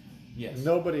olives. Yes.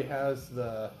 Nobody has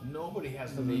the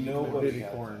baby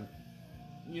corn.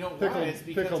 You know why? It's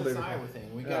because it's an Iowa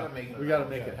thing. We gotta make it. We gotta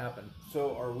make it happen.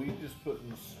 So are we just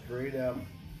putting straight up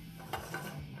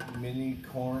mini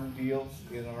corn deals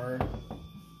in our?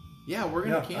 Yeah, we're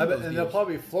gonna can those and deals. they'll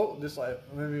probably float just like,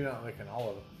 maybe not like an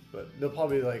olive, but they'll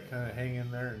probably like kind of hang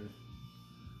in there, and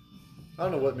I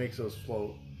don't know what makes those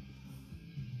float.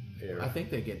 I think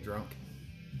they get drunk.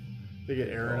 They get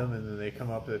air in them, and then they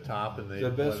come up to the top, and they. The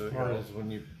best part is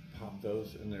when you pop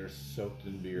those and they're soaked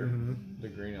in beer. Mm-hmm. The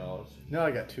green olives. Now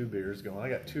I got 2 beers going. I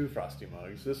got 2 frosty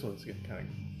mugs. This one's getting kind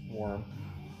of warm.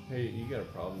 Hey, you got a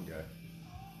problem, guy.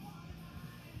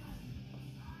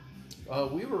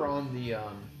 We were on the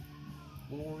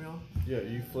what were we on? Yeah,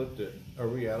 you flipped it. Are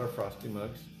we out of Frosty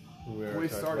Mugs? We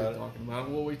started talking about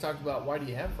it. Well, we talked about why do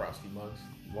you have Frosty Mugs?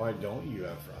 Why don't you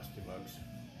have Frosty Mugs?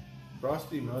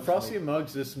 Frosty Mugs. Frosty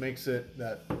Mugs just makes it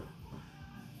that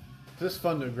just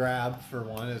fun to grab for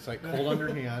one. It's like cold on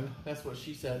your hand. That's what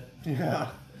she said. Yeah.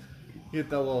 You get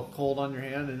that little cold on your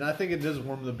hand, and I think it does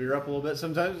warm the beer up a little bit.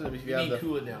 Sometimes if you You have need the to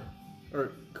cool it down.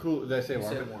 or cool, did I say You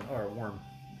warm? said warm. Or warm.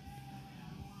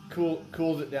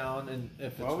 Cools it down, and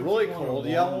if Why it's would really you want cold, to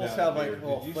you warm almost down have beer? like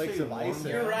little Did you flakes say of warm ice. down?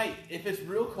 in You're it. right. If it's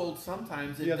real cold,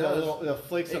 sometimes it Yeah, does. the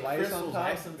flakes of It ice crystals on top.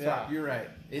 ice on top. Yeah. You're right.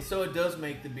 So it does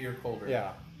make the beer colder.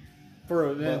 Yeah, for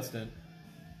an instant.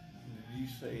 Did you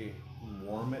say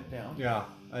warm it down? Yeah,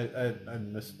 I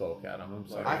misspoke, Adam. I'm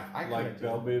sorry. I like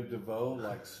Belle Biv DeVoe,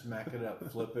 like smack it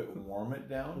up, flip it, warm it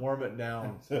down. Warm it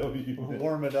down. So you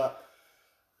Warm it up.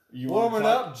 wanna Warm it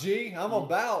talk- up, G. I'm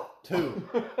about to.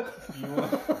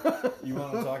 You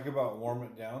want to talk about warm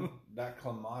it down? That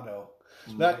Clamato.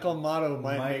 That Clamato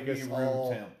might make be us room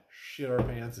all temp. shit our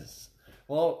pants.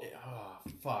 Well, Oh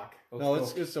fuck. no,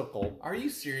 Let's it's still cold. Are you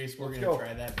serious? We're Let's gonna go.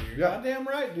 try that beer. Yeah. Goddamn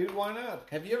right, dude. Why not?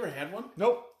 Have you ever had one?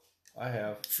 Nope. I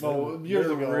have. No, years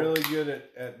They're ago. really good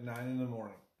at 9 in the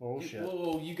morning. Oh shit!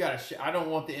 Whoa, you gotta. I don't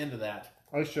want the end of that.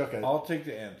 I shook it. I'll take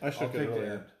the end. I shook I'll it take the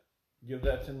earlier. end. Give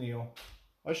that to Neil.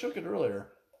 I shook it earlier.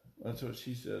 That's what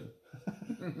she said.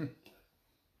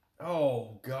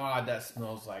 Oh god, that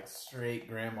smells like straight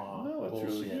grandma. No, it's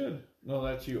really bullshit. good. No,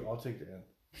 that's you. I'll take the end.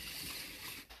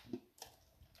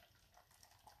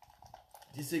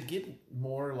 Does it get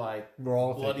more like We're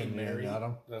all Bloody thinking Mary?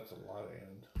 Adam. That's a lot of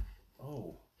end.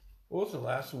 Oh, What was the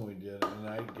last one we did? And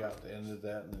I got the end of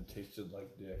that and it tasted like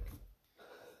dick.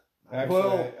 Actually,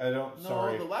 Well, I don't. no,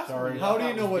 Sorry. the last sorry. one How do thought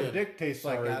you know was what good. dick tastes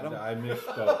like, Sorry, Adam? I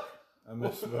misspoke.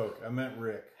 I meant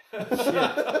Rick.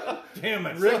 Damn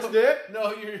it. Rick's dick?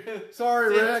 No, you're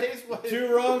Sorry, It Rick. tastes like,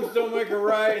 Two wrongs don't make a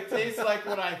right. It tastes like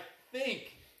what I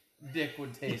think dick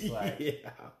would taste like. Yeah.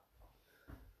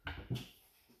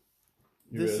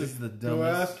 This ready? is the Go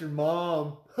dumbest. ask your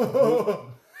mom.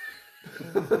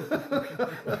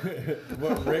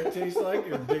 What Rick tastes like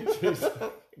or dick tastes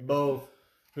like? Both.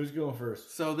 Who's going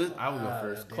first? So this, I will go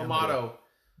first. damn Clamato.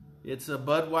 It's a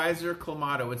Budweiser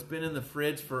Clamato. It's been in the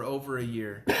fridge for over a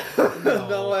year.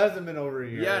 No, it hasn't been over a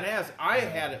year. Yeah, it has. I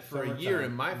had it for a year Summertime.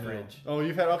 in my No. fridge. Oh,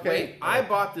 you've had okay. Wait, I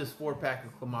bought this 4-pack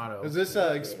of Clamato. Is this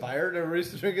expired?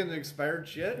 Everybody's drinking the expired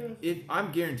shit?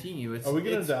 I'm guaranteeing you, it's Are we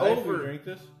gonna it's die if we over. drink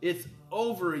this? It's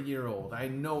over a year old. I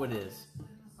know it is.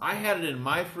 I had it in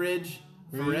my fridge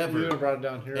You forever, have brought it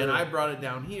down here. and I brought it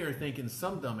down here thinking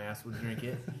some dumbass would drink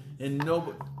it, and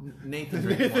nobody. Nathan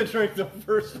drank Nathan one. drank the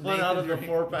first one out of the drank-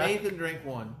 4-pack. Nathan drank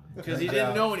one because he Turns didn't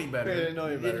out- know any better. He didn't know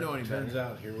any better. Turns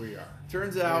out, here we are.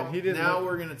 Turns out, And he didn't now know-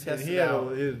 we're gonna and test he it had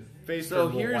out. his face So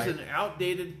turned here's white. an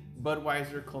outdated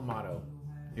Budweiser Clamato.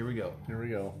 Here we go. Here we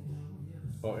go.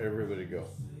 Oh, everybody go.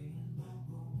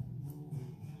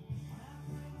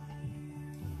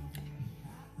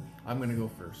 I'm gonna go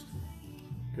first.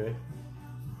 Okay.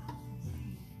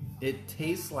 It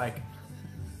tastes like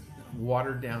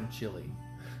watered down chili.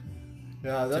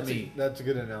 Yeah, that's me. that's a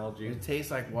good analogy. It tastes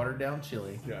like watered down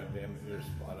chili. God damn it, you're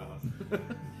spot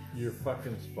on. You're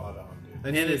fucking spot on,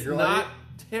 dude. And it's not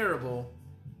terrible.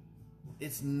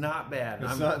 It's not bad.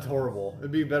 It's not horrible.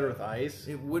 It'd be better with ice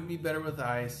It would be better with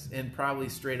ice and probably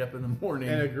straight up in the morning.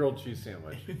 and a grilled cheese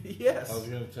sandwich. Yes. I was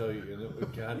gonna tell you, and it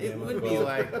would, goddamn It would be Bo,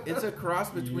 like, it's a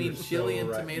cross between you're chili so and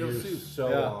right. tomato You're soup. So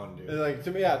yeah, on, dude. It's like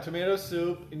to me, yeah, tomato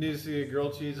soup. You need to see a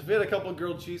grilled cheese. If we had a couple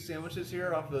grilled cheese sandwiches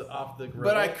here off the grill,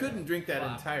 But I couldn't drink that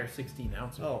entire 16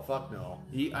 ounce. Oh fuck no!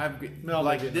 Like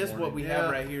Like in the this, what morning. we Yeah, have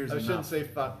right here is I shouldn't enough. say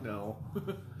fuck no.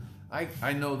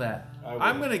 I know that. I would.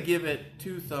 I'm gonna give it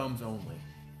 2 thumbs only.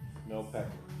 No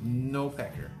pecker. No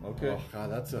pecker. Okay. Oh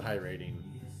god, that's a high rating.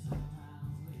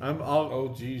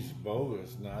 Oh geez, Bo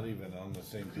is not even on the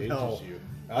same page No. as you.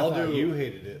 I'll thought do- you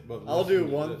hated it, but I'll listen do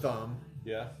to 1 this. thumb.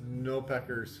 Yeah, No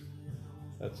peckers.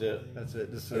 that's it. That's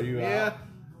it. Just Are you yeah. out?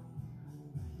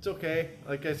 It's okay.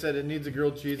 Like I said, it needs a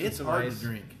grilled cheese and It's some hard ice. to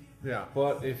drink. Yeah.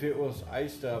 But if it was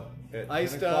iced up at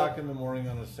Iced 10 o'clock up. in the morning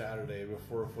on a Saturday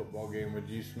before a football game, would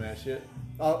you smash it?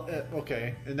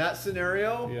 Okay. In that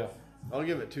scenario, Yeah. I'll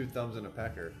give it 2 thumbs and a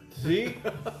pecker. See,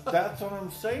 that's what I'm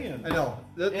saying. I know.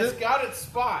 It's got its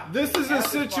spot. This is a It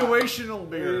has its spot. situational It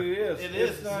beer. is. It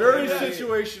It's is. not Very really-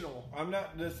 situational. I'm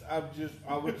not this. I was just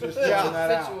Yeah. throwing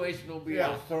that out. Situational beer. Yeah.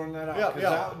 I was throwing that out. Yeah, 'cause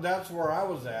yeah. that's where I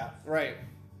was at. Right.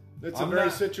 It's a I'm very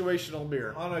not- situational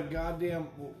beer. On a goddamn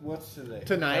what's today?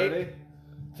 Tonight? Saturday?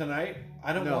 Tonight?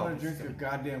 I don't No. want to drink a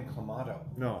goddamn Clamato.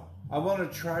 No. I want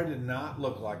to try to not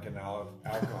look like an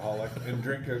alcoholic and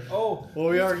drink a. Well,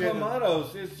 we are getting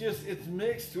Clamatos. It's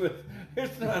mixed with.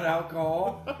 It's not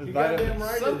alcohol. You vitamins. goddamn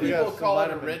right. Some it is. people call it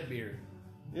a vitamin. red beer.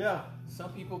 Yeah.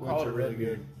 Some people Which call it are a red really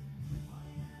beer. good.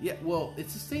 Yeah, well,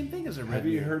 it's the same thing as a red Have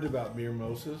beer. you heard about beer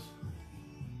mimosas?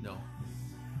 No.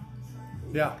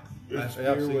 Yeah. It's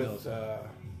I've beer seen with those.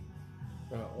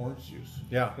 orange juice.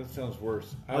 Yeah. That sounds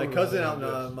worse. My cousin out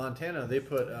in Montana, they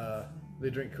put they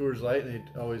drink Coors Light and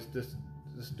they always just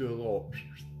do a little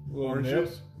orange nip.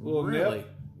 juice Little Really? nip.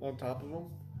 on top of them.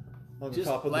 On Just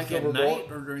the top of like the at silver night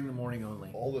bowl. or during the morning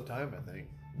only? All the time, I think.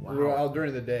 Wow. We're out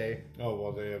during the day. Oh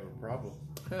well, they have a problem.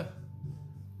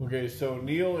 Okay, so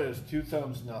Neil is 2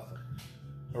 thumbs nothing,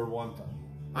 or 1 thumb.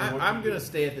 And what I'm you going to do?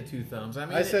 stay at the 2 thumbs. I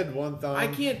mean, I said 1 thumb. I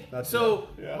can't. That's So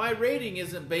it. Yeah. my rating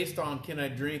isn't based on can I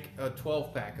drink a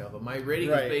 12 pack of them. My rating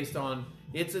Right. is based on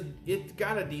it's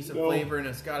got a decent No. flavor and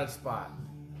it's got a spot.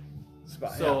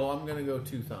 Spot, So I'm going to go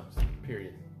 2 thumbs.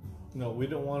 Period. No, we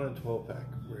don't want a 12-pack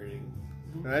rating.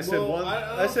 yeah. And I said Well, one.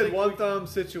 I I said think 1 we- thumb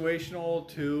situational,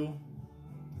 2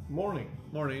 Morning.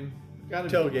 morning Gotta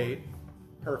be tailgate. morning.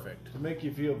 Perfect. To make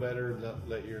you feel better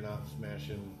that you're not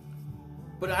smashing.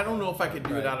 But I don't know if I could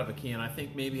do Right. it out of a can. I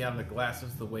think maybe out of the glass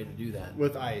is the way to do that.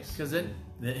 With ice. Because it,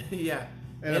 yeah.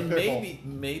 And a pickle.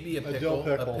 maybe A dill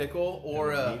pickle.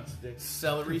 or And a a meat stick.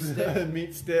 celery stick.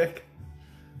 Meat stick.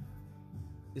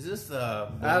 Is this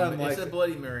Adam it's likes a it.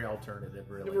 Bloody Mary alternative,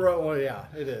 really? Well, yeah,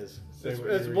 it is. Say It's, what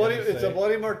it's you were bloody. gonna It's a say.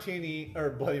 bloody martini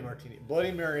or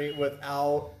Bloody Mary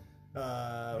without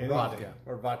Anything. vodka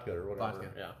or vodka or whatever. Vodka.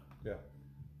 Yeah. Yeah.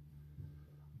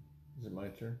 Is it my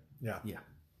turn? Yeah. Yeah.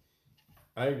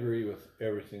 I agree with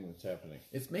everything that's happening.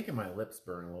 It's making my lips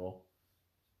burn a little.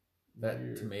 That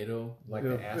Weird. tomato, like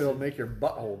it'll, the acid. it'll make your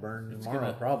butthole burn It's tomorrow,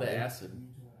 gonna- probably. The acid.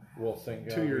 Well, thank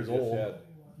God 2 years we just old. had-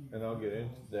 and I'll get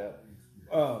into that.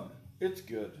 It's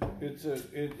good.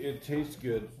 It tastes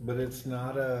good, but it's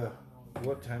not a.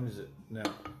 What time is it now?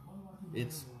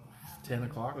 It's 10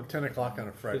 o'clock. 10 o'clock on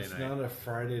a Friday It's night. not a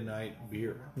Friday night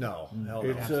beer. No, hell no.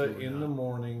 It's absolutely in not. the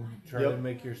morning. Try Yep. to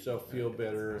make yourself feel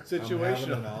better. I'm Situational.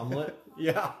 having an omelet.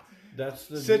 Yeah. That's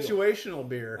the deal. Situational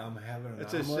beer. I'm having an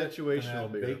It's a omelet. situational and I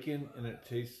have beer. Bacon, and it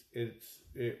tastes.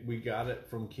 We got it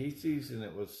from Casey's, and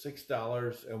it was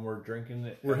 $6, and we're drinking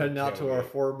it. We're at a heading out to our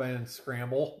tailgate. 4-man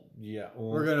scramble. Yeah,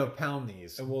 We're gonna pound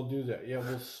these. and we'll do that. Yeah,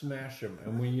 we'll smash them,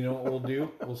 and you know what we'll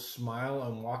do? We'll smile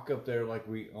and walk up there like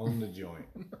we own the joint.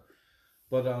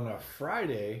 But on a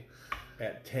Friday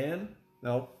at 10,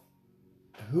 Nope.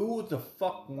 who the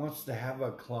fuck wants to have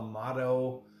a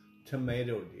Clamato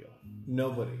tomato deal?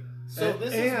 Nobody. So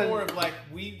this is and- more of like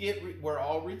we're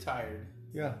all retired.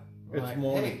 Yeah, We're it's like,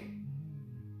 morning. Hey,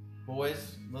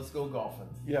 boys, let's go golfing.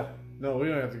 Yeah. No, we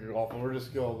don't have to go golfing. We're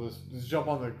just go. Just jump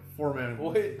on the 4-man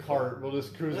Boy, cart. We'll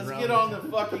just cruise Let's around. get on the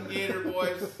fucking gator,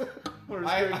 boys. We're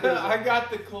just gonna cruise I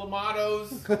got the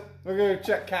Clamatos. We're gonna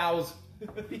check cows.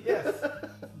 Yes.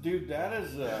 Dude, that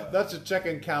is That's a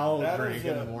checking cow that drink is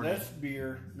in the morning. That's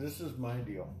beer. This is my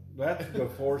deal. That's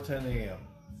before 10 a.m.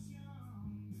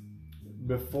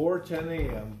 Before 10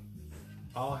 a.m.,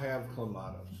 I'll have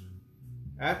Clamatos.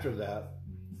 After that,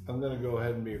 I'm going to go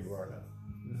ahead and be a guarda.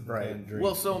 Right. And drink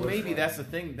Well, so Busch maybe Light. that's the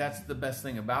thing. That's the best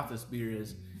thing about this beer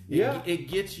is Yeah. it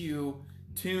gets you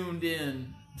tuned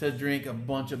in to drink a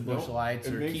bunch of Busch No, Lights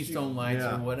it or makes you- Keystone Lights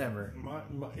Yeah. or whatever.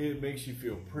 It makes you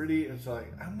feel pretty. It's like,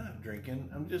 I'm not drinking.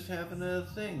 I'm just having a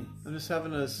thing. I'm just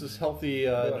having this healthy.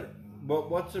 But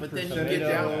what's the But then you percentage? get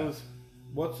down- on that?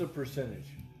 What's the percentage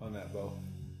on that, Bo?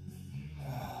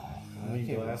 I can't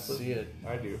even Glasses? see it.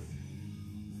 I do.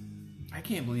 I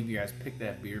can't believe you guys picked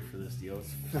that beer for this deal.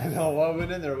 It's I know. Well, I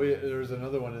went in there. There was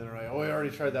another one in there. Like, oh, we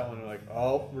already tried that one. We're like,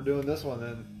 oh, we're doing this one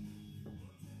then.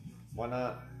 Why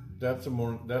not? That's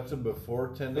a before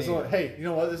 10 This a.m. one, hey, you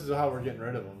know what? This is how we're getting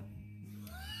rid of them.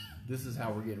 This is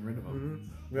how we're getting rid of them.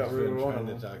 We got rid of one trying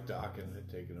of to them. talk and they're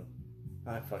taking them.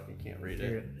 I fucking can't read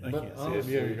Here. it. I But can't see it.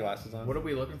 honestly, You have your glasses on. What are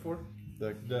we looking for?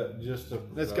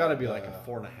 It's got to be like a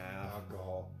 4.5.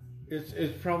 alcohol.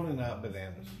 It's probably not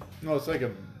bananas. No, it's like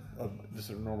a just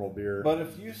a normal beer. But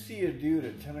if you see a dude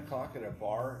at 10 o'clock at a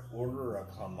bar order a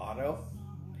Clamato,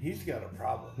 he's got a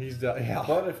problem. He's done. Yeah.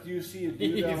 But if you see a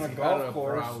dude on a He's got a golf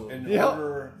course problem. and Yeah.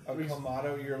 order a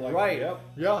Clamato, you're like, Right. yep,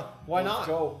 Yeah. Why let's not?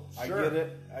 go. Sure. I get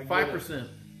it. I get 5%.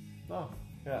 Oh.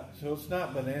 it. Yeah, so it's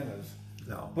not bananas.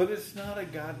 No. But it's not a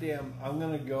goddamn, I'm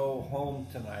going to go home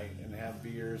tonight and have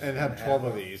beers. And have 12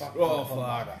 of a these. fucking Oh,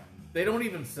 Clamato. fuck. They don't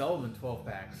even sell them in 12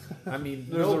 packs. I mean,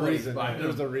 There's a nobody's reason. buying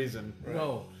There's them. a reason.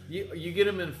 No, you get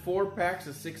them in 4 packs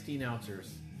of 16 ounces.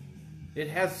 It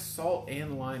has salt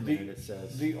and lime in it. It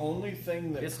says the only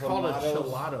thing that it's called a Clamatos-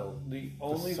 gelato. The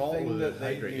only salt thing would that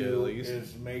they hydrate you do at least.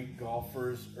 is make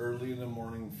golfers early in the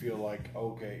morning feel like,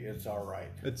 okay, it's all right.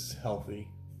 It's healthy.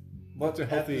 But It's a at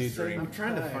healthy the drink. same I'm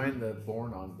trying to time, find the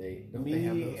born on date. Don't they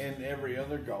have me those? and every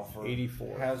other golfer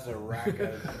 84. has a rack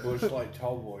of Busch Light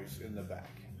Tall Boys in the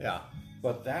back. Yeah.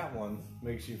 But that one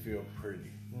makes you feel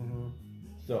pretty. Mm-hmm.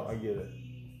 So I get it.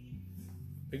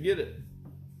 I get it.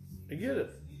 I get it.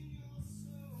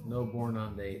 No born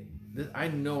on date. I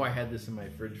know I had this in my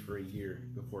fridge for a year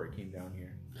before it came down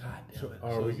here. God damn So it.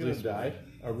 are we it's gonna this die?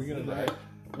 Are we gonna die?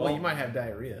 Well, you might have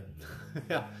diarrhea. way.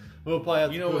 Yeah. We'll probably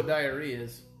have You to know poop. what diarrhea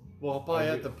is? We'll probably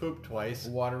have to poop twice.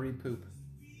 Watery poop.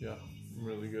 Yeah. I'm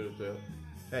really good at that.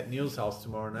 At Neil's house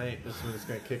tomorrow night. This is when it's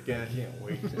going to kick in. I can't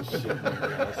wait to shit in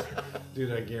your house.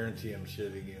 Dude, I guarantee I'm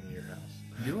shitting in your house.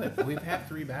 Do it. We've had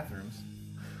 3 bathrooms.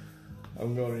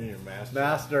 I'm going in your master.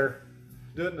 Master.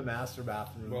 Do it in the master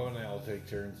bathroom. Well, and I'll take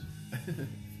turns.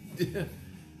 Do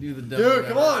the dumb Dude, and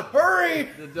come dumber. on. Hurry.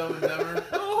 The dumb and dumber.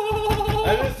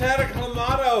 I just had a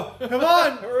Clamato. Come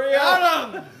on. Hurry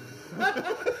up.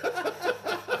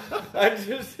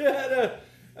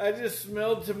 I just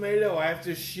smelled tomato. I have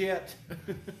to shit.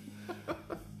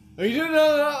 Are you doing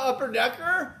another upper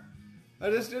decker? I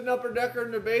just did an upper decker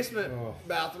in the basement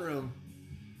bathroom.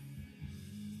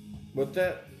 But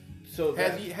that, so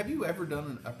that, Have you ever done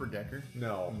an upper decker?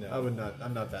 No, No. I would not.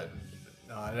 I'm not that.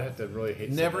 No, I'd have to really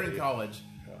hate Never somebody. in college.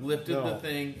 Lifted No. the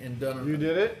thing and done it. You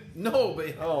did it? No,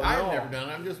 but Oh, I've no. never done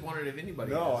it. I'm just wondering if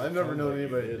anybody No, has. I've never known like you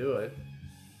anybody to did. do it.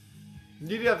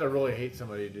 You'd have to really hate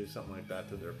somebody to do something like that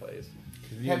to their place.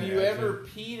 Have you ever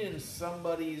peed in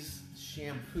somebody's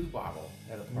shampoo bottle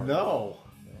at a party? No.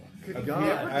 Good I God.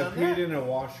 ever peed, done peed that? in a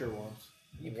washer once.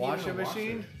 You peed in Washing a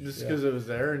machine? washer. Just Yeah. because it was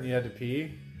there and you had to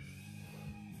pee?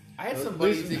 I had some At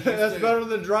buddies least that used that's to, better than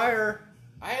the dryer.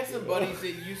 I had some buddies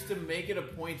that used to make it a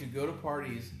point to go to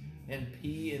parties and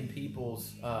pee in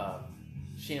people's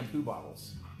shampoo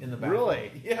bottles in the bathroom.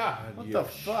 Really? Yeah. What You the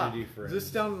have fuck? shitty friends. Is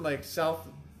this down like South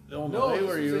No, Illinois this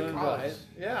where was you in live? college.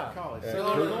 Yeah. College. At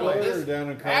No, Kirkwood this- or down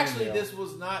in Actually, Carbondale? this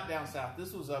was not down south.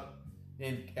 This was up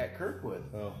at Kirkwood.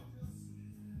 Oh.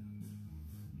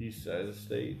 East side of the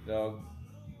state, dog.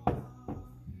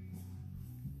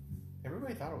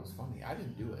 Everybody thought it was funny. I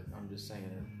didn't do it. I'm just saying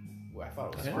it. Well, I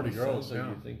thought it was That's funny. pretty gross, Sounds like yeah.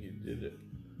 you think you did it.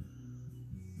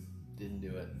 Didn't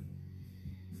do it.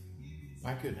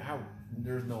 I couldn't.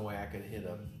 There's no way I could hit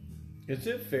a Is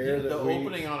it fair the that we...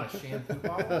 opening on a shampoo It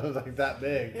bottle. was like that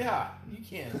big. Yeah, you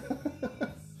can.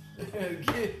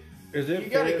 Is it You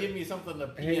got to fair- give me something to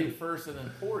pee Hey. in first and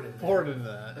then pour it in. Poured into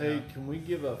that. Hey, yeah. can we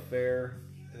give a fair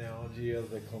analogy of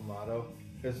the Clamato?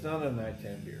 It's not a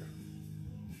nighttime beer,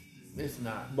 It's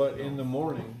not. but in the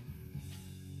morning,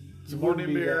 It's a you wouldn't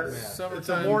morning be beer. that mad. It's a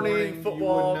Summertime morning, morning, you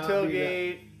football, would not be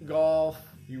tailgate, golf.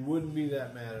 You wouldn't be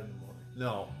that mad in the morning.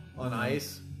 No, on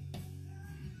ice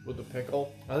with a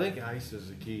pickle. I think ice is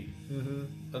the key.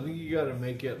 Mm-hmm. I think you got to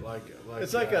make it like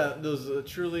It's like those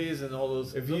Trulies and all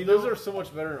those. If you those don't- are so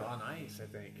much better on ice, I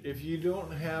think. If you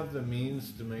don't have the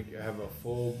means to have a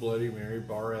full Bloody Mary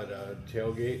bar at a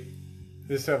tailgate,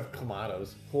 Just have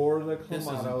Clamatos. pour the This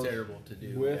isn't Clamatos terrible to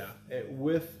do. with yeah.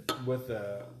 with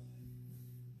a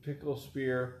pickle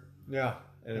spear. Yeah,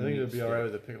 And I a think meat it'd be all right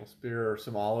stick. with a pickle spear or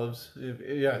some olives. Yeah,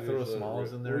 Maybe throw just some let it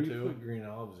olives rip. in there Or you too. put green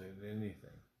olives in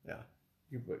anything. Yeah.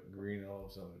 You put green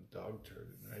olives on a dog turd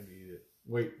and I'd eat it.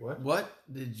 Wait, what? What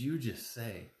did you just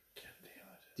say? God damn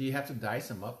it. Do you have to dice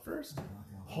them up first?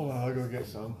 Hold on, I'll go get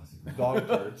some dog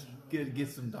turds. Get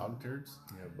some dog turds.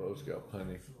 Yeah, Bo's got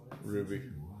plenty. Ruby.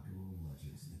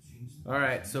 All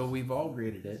right, so we've all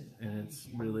graded it, and it's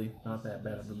really not that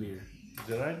bad of a beer.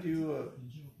 Did I do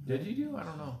Did you do? I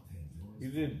don't know. you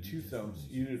did 2 thumbs.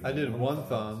 You did I did one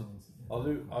thumb. I'll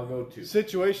go 2.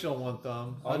 Situational one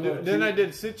thumb. Then I did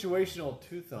situational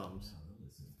 2 thumbs.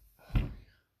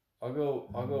 I'll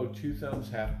go 2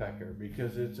 thumbs half packer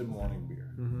because it's a morning beer.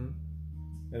 Mm-hmm.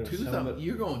 And if Two some- thumb.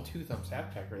 You're going 2 thumbs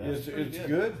half packer. That's It's pretty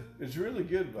good. It's really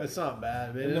good. Buddy. It's not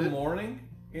bad. in the morning.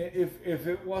 If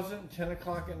it wasn't 10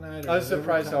 o'clock at night, or I was whatever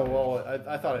surprised how time- well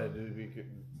I thought it would be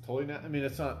totally. I mean,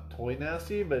 it's not totally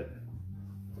nasty, but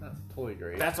not totally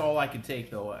great. That's all I could take,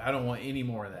 though. I don't want any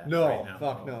more of that. no, right now.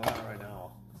 fuck no, not right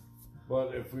now.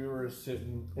 But if we were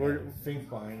sitting We're- at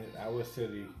Finkbine at Iowa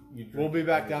City, you'd We'll drink be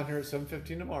back it. down here at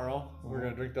 7:15 tomorrow. We're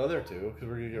gonna drink the other 2 because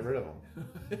we're gonna get rid of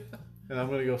them, and I'm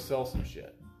gonna go sell some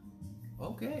shit.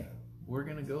 Okay, we're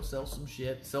gonna go sell some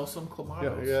shit. Sell some Yeah,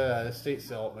 Clamatos. yeah, estate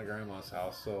sale at my grandma's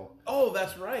house. So Oh,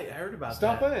 that's right. I heard about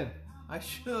stop that. in I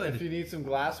should. if you need some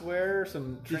glassware,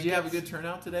 some. Did you have a trinkets. good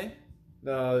turnout today?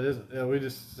 No, it isn't. Yeah, we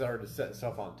just started setting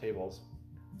stuff on tables.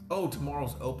 Oh,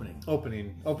 tomorrow's opening.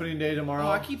 Opening day tomorrow. Oh,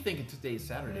 I keep thinking today's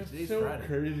Saturday. Today's so Friday.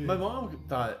 crazy. My mom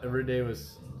thought today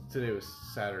was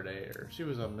Saturday, or she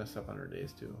was messed up on her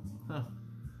days too. Huh.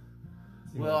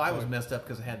 Well, I was messed up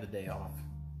because I had the day off.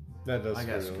 That does. I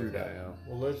got screwed up. Yeah.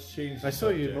 Well, let's change. I saw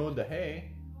you mowed the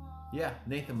hay. Yeah,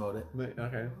 Nathan mowed it.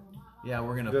 Okay. Yeah,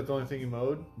 we're Is gonna that the only thing you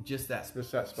mowed? just that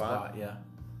spot? Yeah.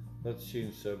 Let's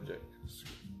change subject.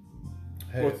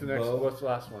 Hey, What's the next? Bo, What's the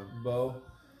last one? Bo,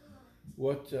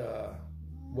 what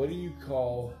do you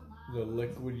call the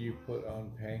liquid you put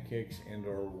on pancakes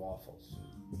and/or waffles?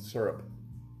 Syrup.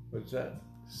 What's that?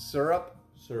 Syrup.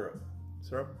 Syrup.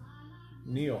 Syrup.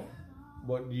 Neil,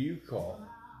 what do you call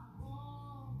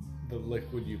the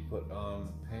liquid you put on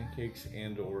pancakes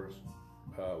and/or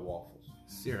waffles?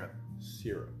 Syrup.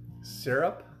 Syrup.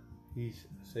 Syrup.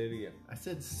 Say it again. I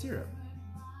said syrup.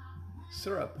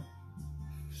 Syrup.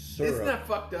 Syrup. Isn't that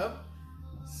fucked up?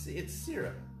 It's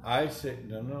syrup. I say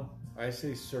no. I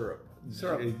say syrup.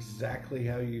 Syrup. Exactly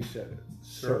how you said it.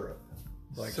 Syrup.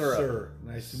 Like Syrup. sir.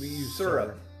 Nice to meet you.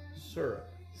 Syrup. Sir. Syrup.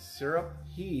 Syrup.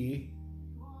 He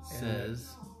Says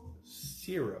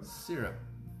syrup. syrup.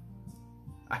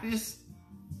 I just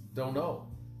don't know.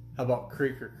 How about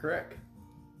creek or crick?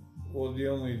 Well, the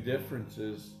only difference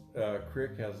is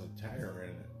Crick has a tire in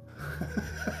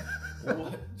it.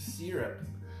 What? Syrup.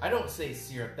 I don't say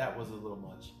syrup. That was a little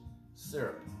much.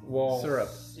 Syrup. Well, Syrup.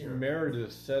 Syrup.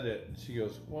 Meredith said it, and she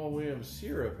goes, "Well, we have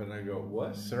syrup," and I go,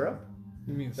 "What?" Syrup.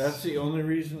 You mean That's the only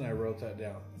reason I wrote that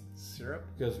down. syrup?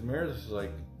 Because Meredith is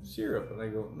like, syrup. And I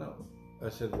go, no. I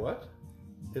said, what?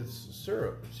 It's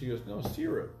syrup. She goes, no,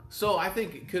 syrup. So I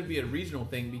think it could be a regional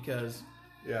thing because,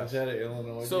 Yeah. Is that an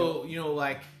Illinois? so, you know,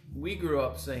 like we grew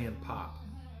up saying pop.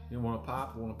 You want a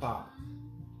pop? Want a pop?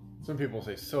 Some people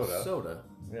say soda. Soda.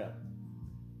 deal? Yeah.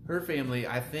 Her family,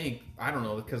 I think, I don't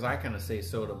know, because I kind of say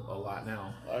soda a lot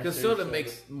now. I Because say soda soda.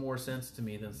 makes more sense to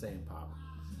me than saying pop.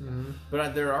 Mm-hmm.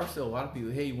 But there are still a lot of people,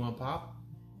 hey, you want pop?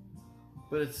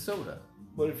 But it's soda.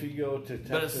 But if you go to Texas,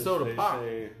 But it's soda they pop.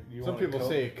 say, you Some want a people Coke?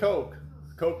 say Coke.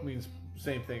 Coke means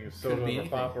same thing as soda be or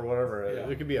pop or whatever. Yeah.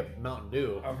 It could be a Mountain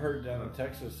Dew. I've heard down in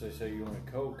Texas they say you want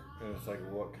a Coke, and it's like,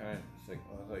 what kind? It's like,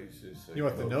 well, I thought you said say You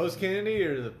want the Coke. nose candy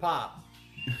or the pop?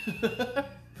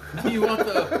 Do you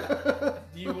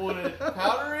want it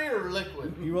powdery or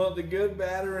liquid? You want the good,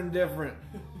 bad, or indifferent?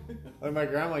 Like my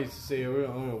grandma used to say, I'm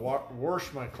going to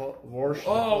wash my clothes. Wash.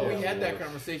 Oh, yeah, we had that wash.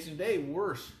 conversation today.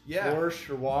 Worse. Yeah. Wash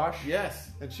or wash. Yes.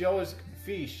 And she always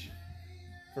fish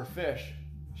for fish.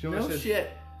 She always No said shit.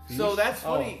 fish. So that's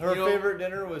funny. Oh, her you know, favorite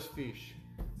dinner was fish.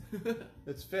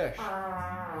 It's fish.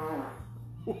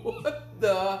 What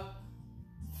the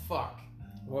fuck?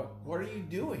 What? What are you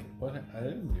doing? What? I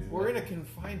didn't do We're that. in a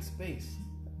confined space.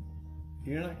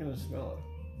 You're not gonna smell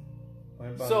it. My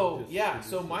body So just- yeah, it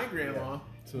so just- my grandma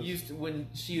So it's- used to, when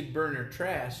she'd burn her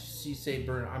trash, she'd say,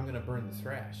 I'm gonna burn the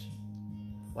thrash.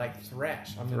 Like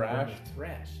thrash. I'm gonna burn Thrash? the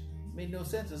thrash. Made no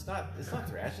sense. It's not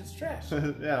thrash, it's trash.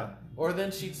 Yeah. Or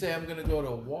then she'd say, I'm gonna go to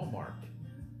Walmart.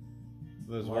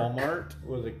 There's Mark. Walmart.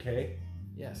 with a K.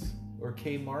 Yes. Or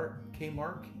Kmart.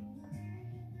 Kmark.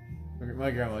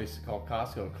 My grandma used to call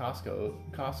Costco's.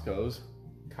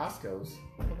 Costco's.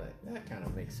 Well, that kind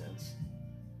of makes sense.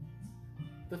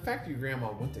 The fact your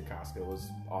grandma went to Costco was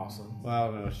awesome. Well, I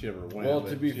don't know if she ever went. Well, but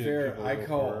to be she had fair, people I go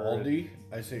call for her. Aldi.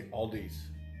 I say Aldi's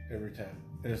every time,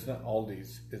 and it's not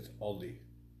Aldi's. It's Aldi.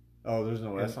 Oh, there's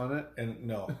no S on it? And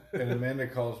no, and Amanda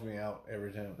calls me out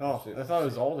every time. Oh, She- I thought it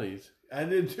was Aldi's. I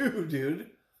did too, dude.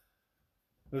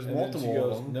 There's And then multiple she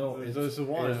goes, of them. No, there's the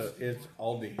one. It's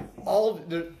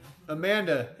Aldi.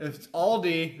 Amanda, if it's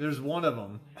Aldi, there's one of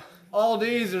them.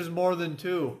 Aldi's, there's more than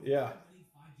two. Yeah,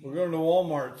 we're going to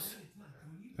Walmart's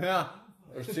Yeah.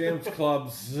 or Sam's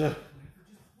Clubs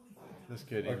Just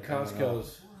kidding. or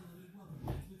Costco's.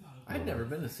 I'd never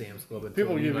been to Sam's Club. Until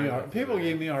People you give and me I a, went. people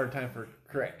gave me a hard time for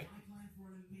crick.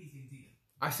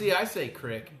 I say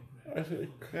crick.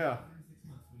 Yeah.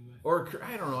 Or,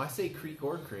 I don't know, I say creek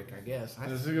or crick, I guess.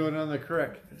 This is going on the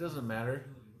crick. It doesn't matter.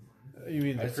 You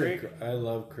mean the I say creek? I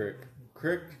love Crick.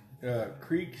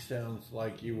 Creek sounds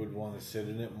like you would want to sit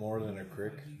in it more than a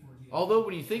crick. Although,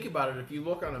 when you think about it, if you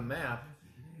look on a map,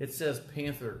 it says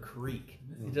Panther Creek.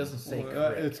 It doesn't say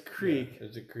crick. It's creek.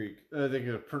 It's a creek. I think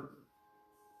a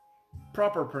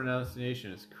proper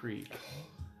pronunciation is creek.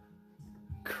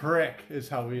 Crick is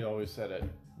how we always said it.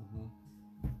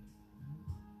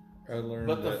 I learned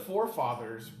But the that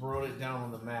forefathers wrote it down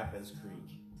on the map as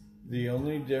creek. the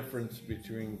only difference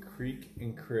between creek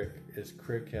and crick is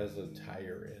crick has a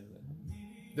tire in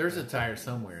it. There's a tire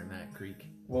somewhere in that creek.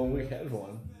 Well, we had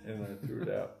one, and I threw it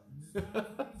out.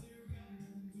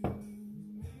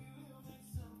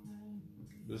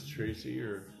 Is Tracy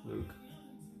or Luke?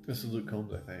 This is Luke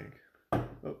Combs, I think.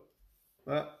 Oh.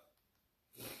 Ah.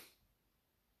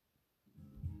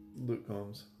 Luke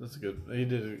Combs. That's good. He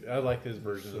did. I like his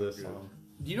version of this song.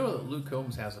 Do you know that Luke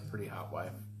Combs has a pretty hot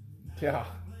wife? Yeah.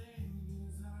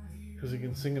 Because he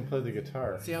can sing and play the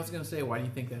guitar. See, I was going to say, why do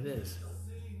you think that is?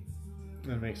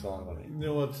 And it makes a lot of money. You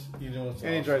know what's And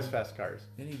awesome? he drives fast cars.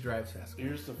 And he drives fast.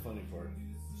 Here's the funny part.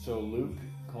 So Luke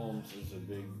Combs is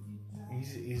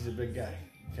he's a big guy.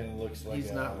 Kind of looks like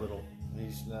He's not little.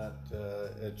 He's not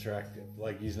attractive.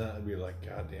 Like he's not to be like,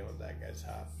 God damn it, that guy's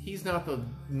hot. He's not the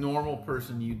normal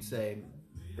person you'd say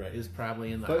Right. is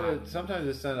probably in the But hot. sometimes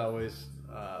it's not always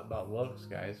about looks,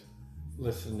 guys.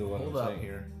 Listen to what Hold I'm up saying.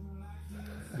 here.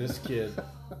 This kid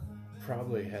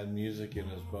probably had music in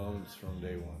his bones from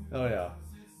day one. Oh, yeah.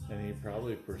 And he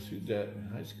probably pursued that in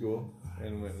high school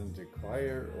and went into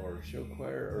choir or show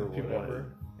choir or People whatever.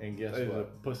 And guess He's a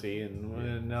what? pussy,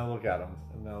 and now look at him.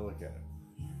 And now look at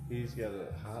him. He's got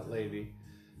a hot lady,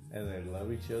 and they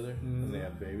love each other, and they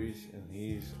have babies, and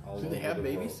he's all over Do they have the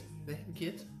babies? world. They have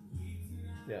kids?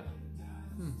 Yeah.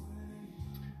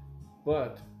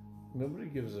 But nobody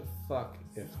gives a fuck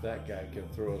if that guy can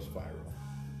throw a spiral.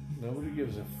 Nobody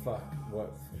gives a fuck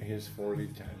what his 40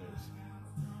 time is.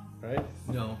 Right?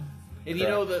 No. And you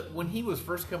know that when he was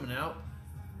first coming out,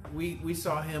 we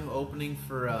saw him opening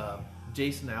for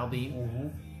Jason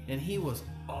Aldean, and he was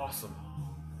awesome.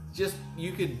 Just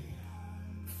you could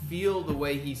feel the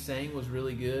way he sang was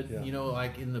really good. Yeah. You know,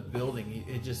 like in the building,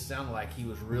 it just sounded like he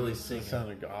was really singing. It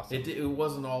sounded awesome. It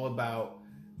wasn't all about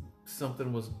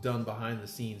something was done behind the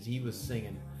scenes. He was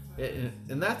singing,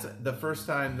 and that's the first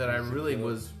time that I really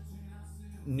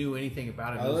knew anything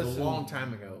about him. It was a long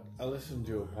time ago. I listened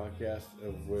to a podcast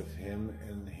with him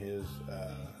and his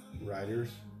writers,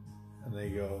 and they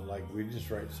go like, we just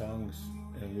write songs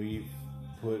and we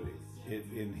put it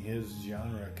in his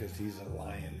genre because he's a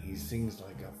lion. He sings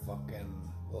like a fucking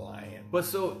lion. But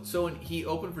so when he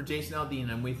opened for Jason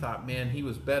Aldean, and we thought, man, he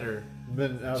was better.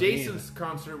 But Jason's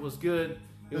concert was good.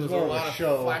 It was a more of a lot of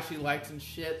show. flashy lights and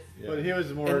shit. Yeah. But he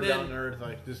was more And then- down to earth,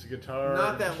 like just a guitar.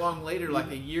 Not that long later, like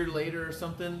a year later or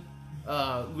something,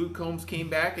 Luke Combs came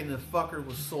back and the fucker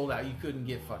was sold out. You couldn't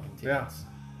get fucking tickets.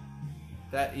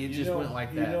 That it just went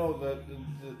like that. You know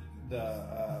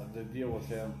the deal with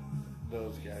them,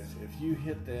 those guys. If you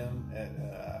hit them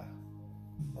at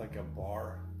like a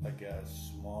bar, like a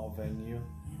small venue,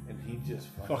 and he just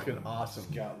Fucking awesome.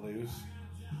 got loose,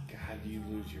 God, you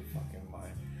lose your fucking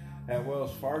mind. At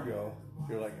Wells Fargo,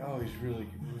 you're like, oh, he's really,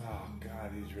 oh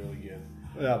God, he's really good.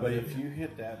 Yeah, But if you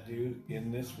hit that dude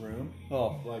in this room,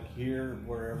 Oh. like here,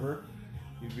 wherever,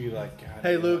 you'd be like, God.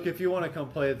 Hey, damn. Luke, if you want to come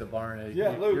play at the barn, Yeah,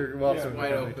 Luke. you're welcome. Yeah,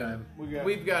 wide anytime. open.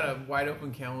 We've got a wide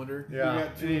open calendar. Yeah, We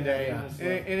got 2 any day, minutes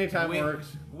left. anytime we,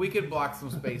 works. We could block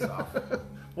some space off.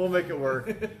 We'll make it work.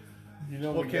 You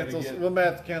know, We'll we gotta cancel. get, We might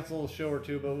have to cancel a show or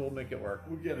two, but we'll make it work.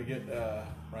 we gotta get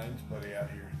Ryan's buddy out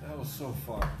here. That was so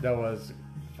fun. That was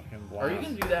fucking blast. Are you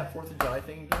going to do that 4th of July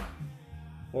thing again?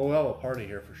 Well, we'll have a party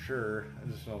here for sure. I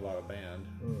just know about a band.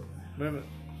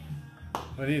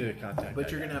 We need to contact. But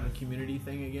that you're guy. going to have a community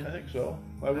thing again? I think so.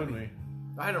 Why wouldn't we?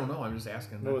 I don't know. I'm just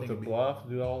asking. Go I with think the it'd be- bluff,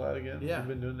 do all that again. Yeah. We've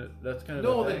been doing it. That's kind of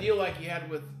No, a the thing. deal like you had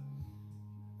with,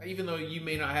 even though you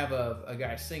may not have a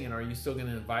guy singing, are you still going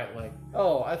to invite like?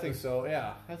 Oh, I think so.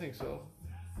 Yeah, I think so.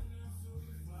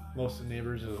 Most of the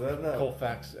neighbors of that not-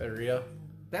 Colfax area.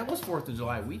 That was 4th of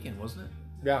July weekend, wasn't it?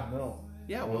 Yeah. No.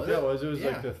 Yeah, was Yeah, it? it was Yeah.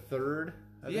 like the 3rd.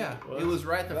 I think Yeah, it was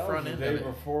right at the That front was end the of day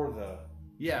it. before the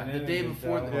Yeah, the day shenanigans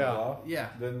before down the. Yeah. bluff. Yeah.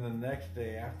 Then the next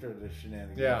day after the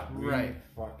shenanigans. Yeah. we Right.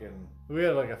 Fucking. We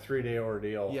had like a 3-day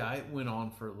ordeal. Yeah, it went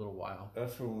on for a little while.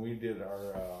 That's when we did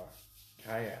our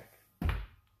kayak.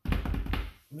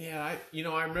 Man,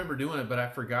 I remember doing it, but I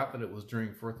forgot that it was during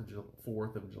 4th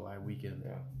of July weekend.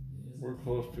 Yeah. We're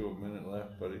close to a minute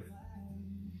left, buddy.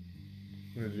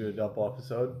 We're gonna do a double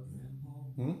episode.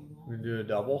 Hmm? We're gonna do a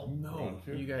double. No, Want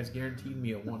to? you guys guaranteed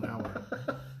me a 1 hour.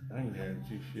 I can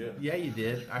guarantee shit. Yeah, you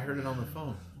did. I heard it on the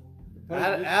phone.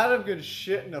 Adam could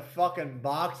shit in a fucking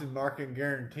box and marking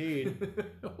guaranteed.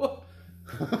 What?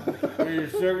 You're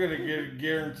still gonna get a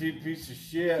guaranteed piece of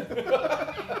shit.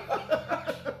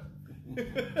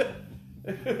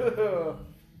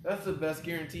 That's the best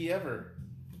guarantee ever.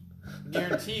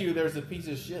 Guarantee you there's a piece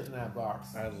of shit in that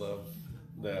box. I love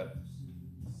that.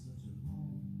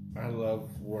 I love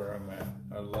where I'm at.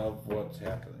 I love what's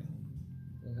happening.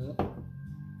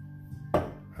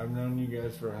 I've known you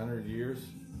guys for 100 years,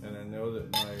 and I know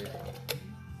that my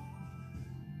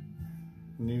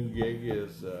new gig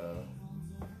is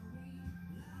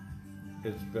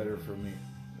it's better for me.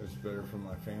 It's better for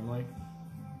my family.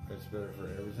 It's better for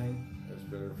everything. It's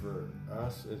better for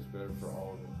us. It's better for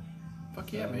all of it.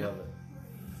 Fuck yeah, I man. love it.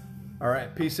 All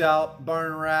right, peace out,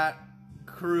 Barn Rat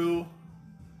crew.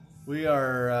 We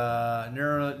are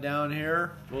narrowing it down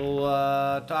here. We'll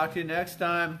talk to you next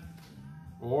time,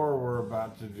 Or we're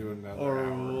about to do another or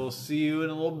hour. we'll see you in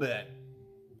a little bit.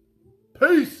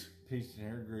 Peace. Peace and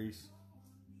hair grease.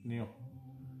 Neil.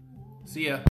 See ya.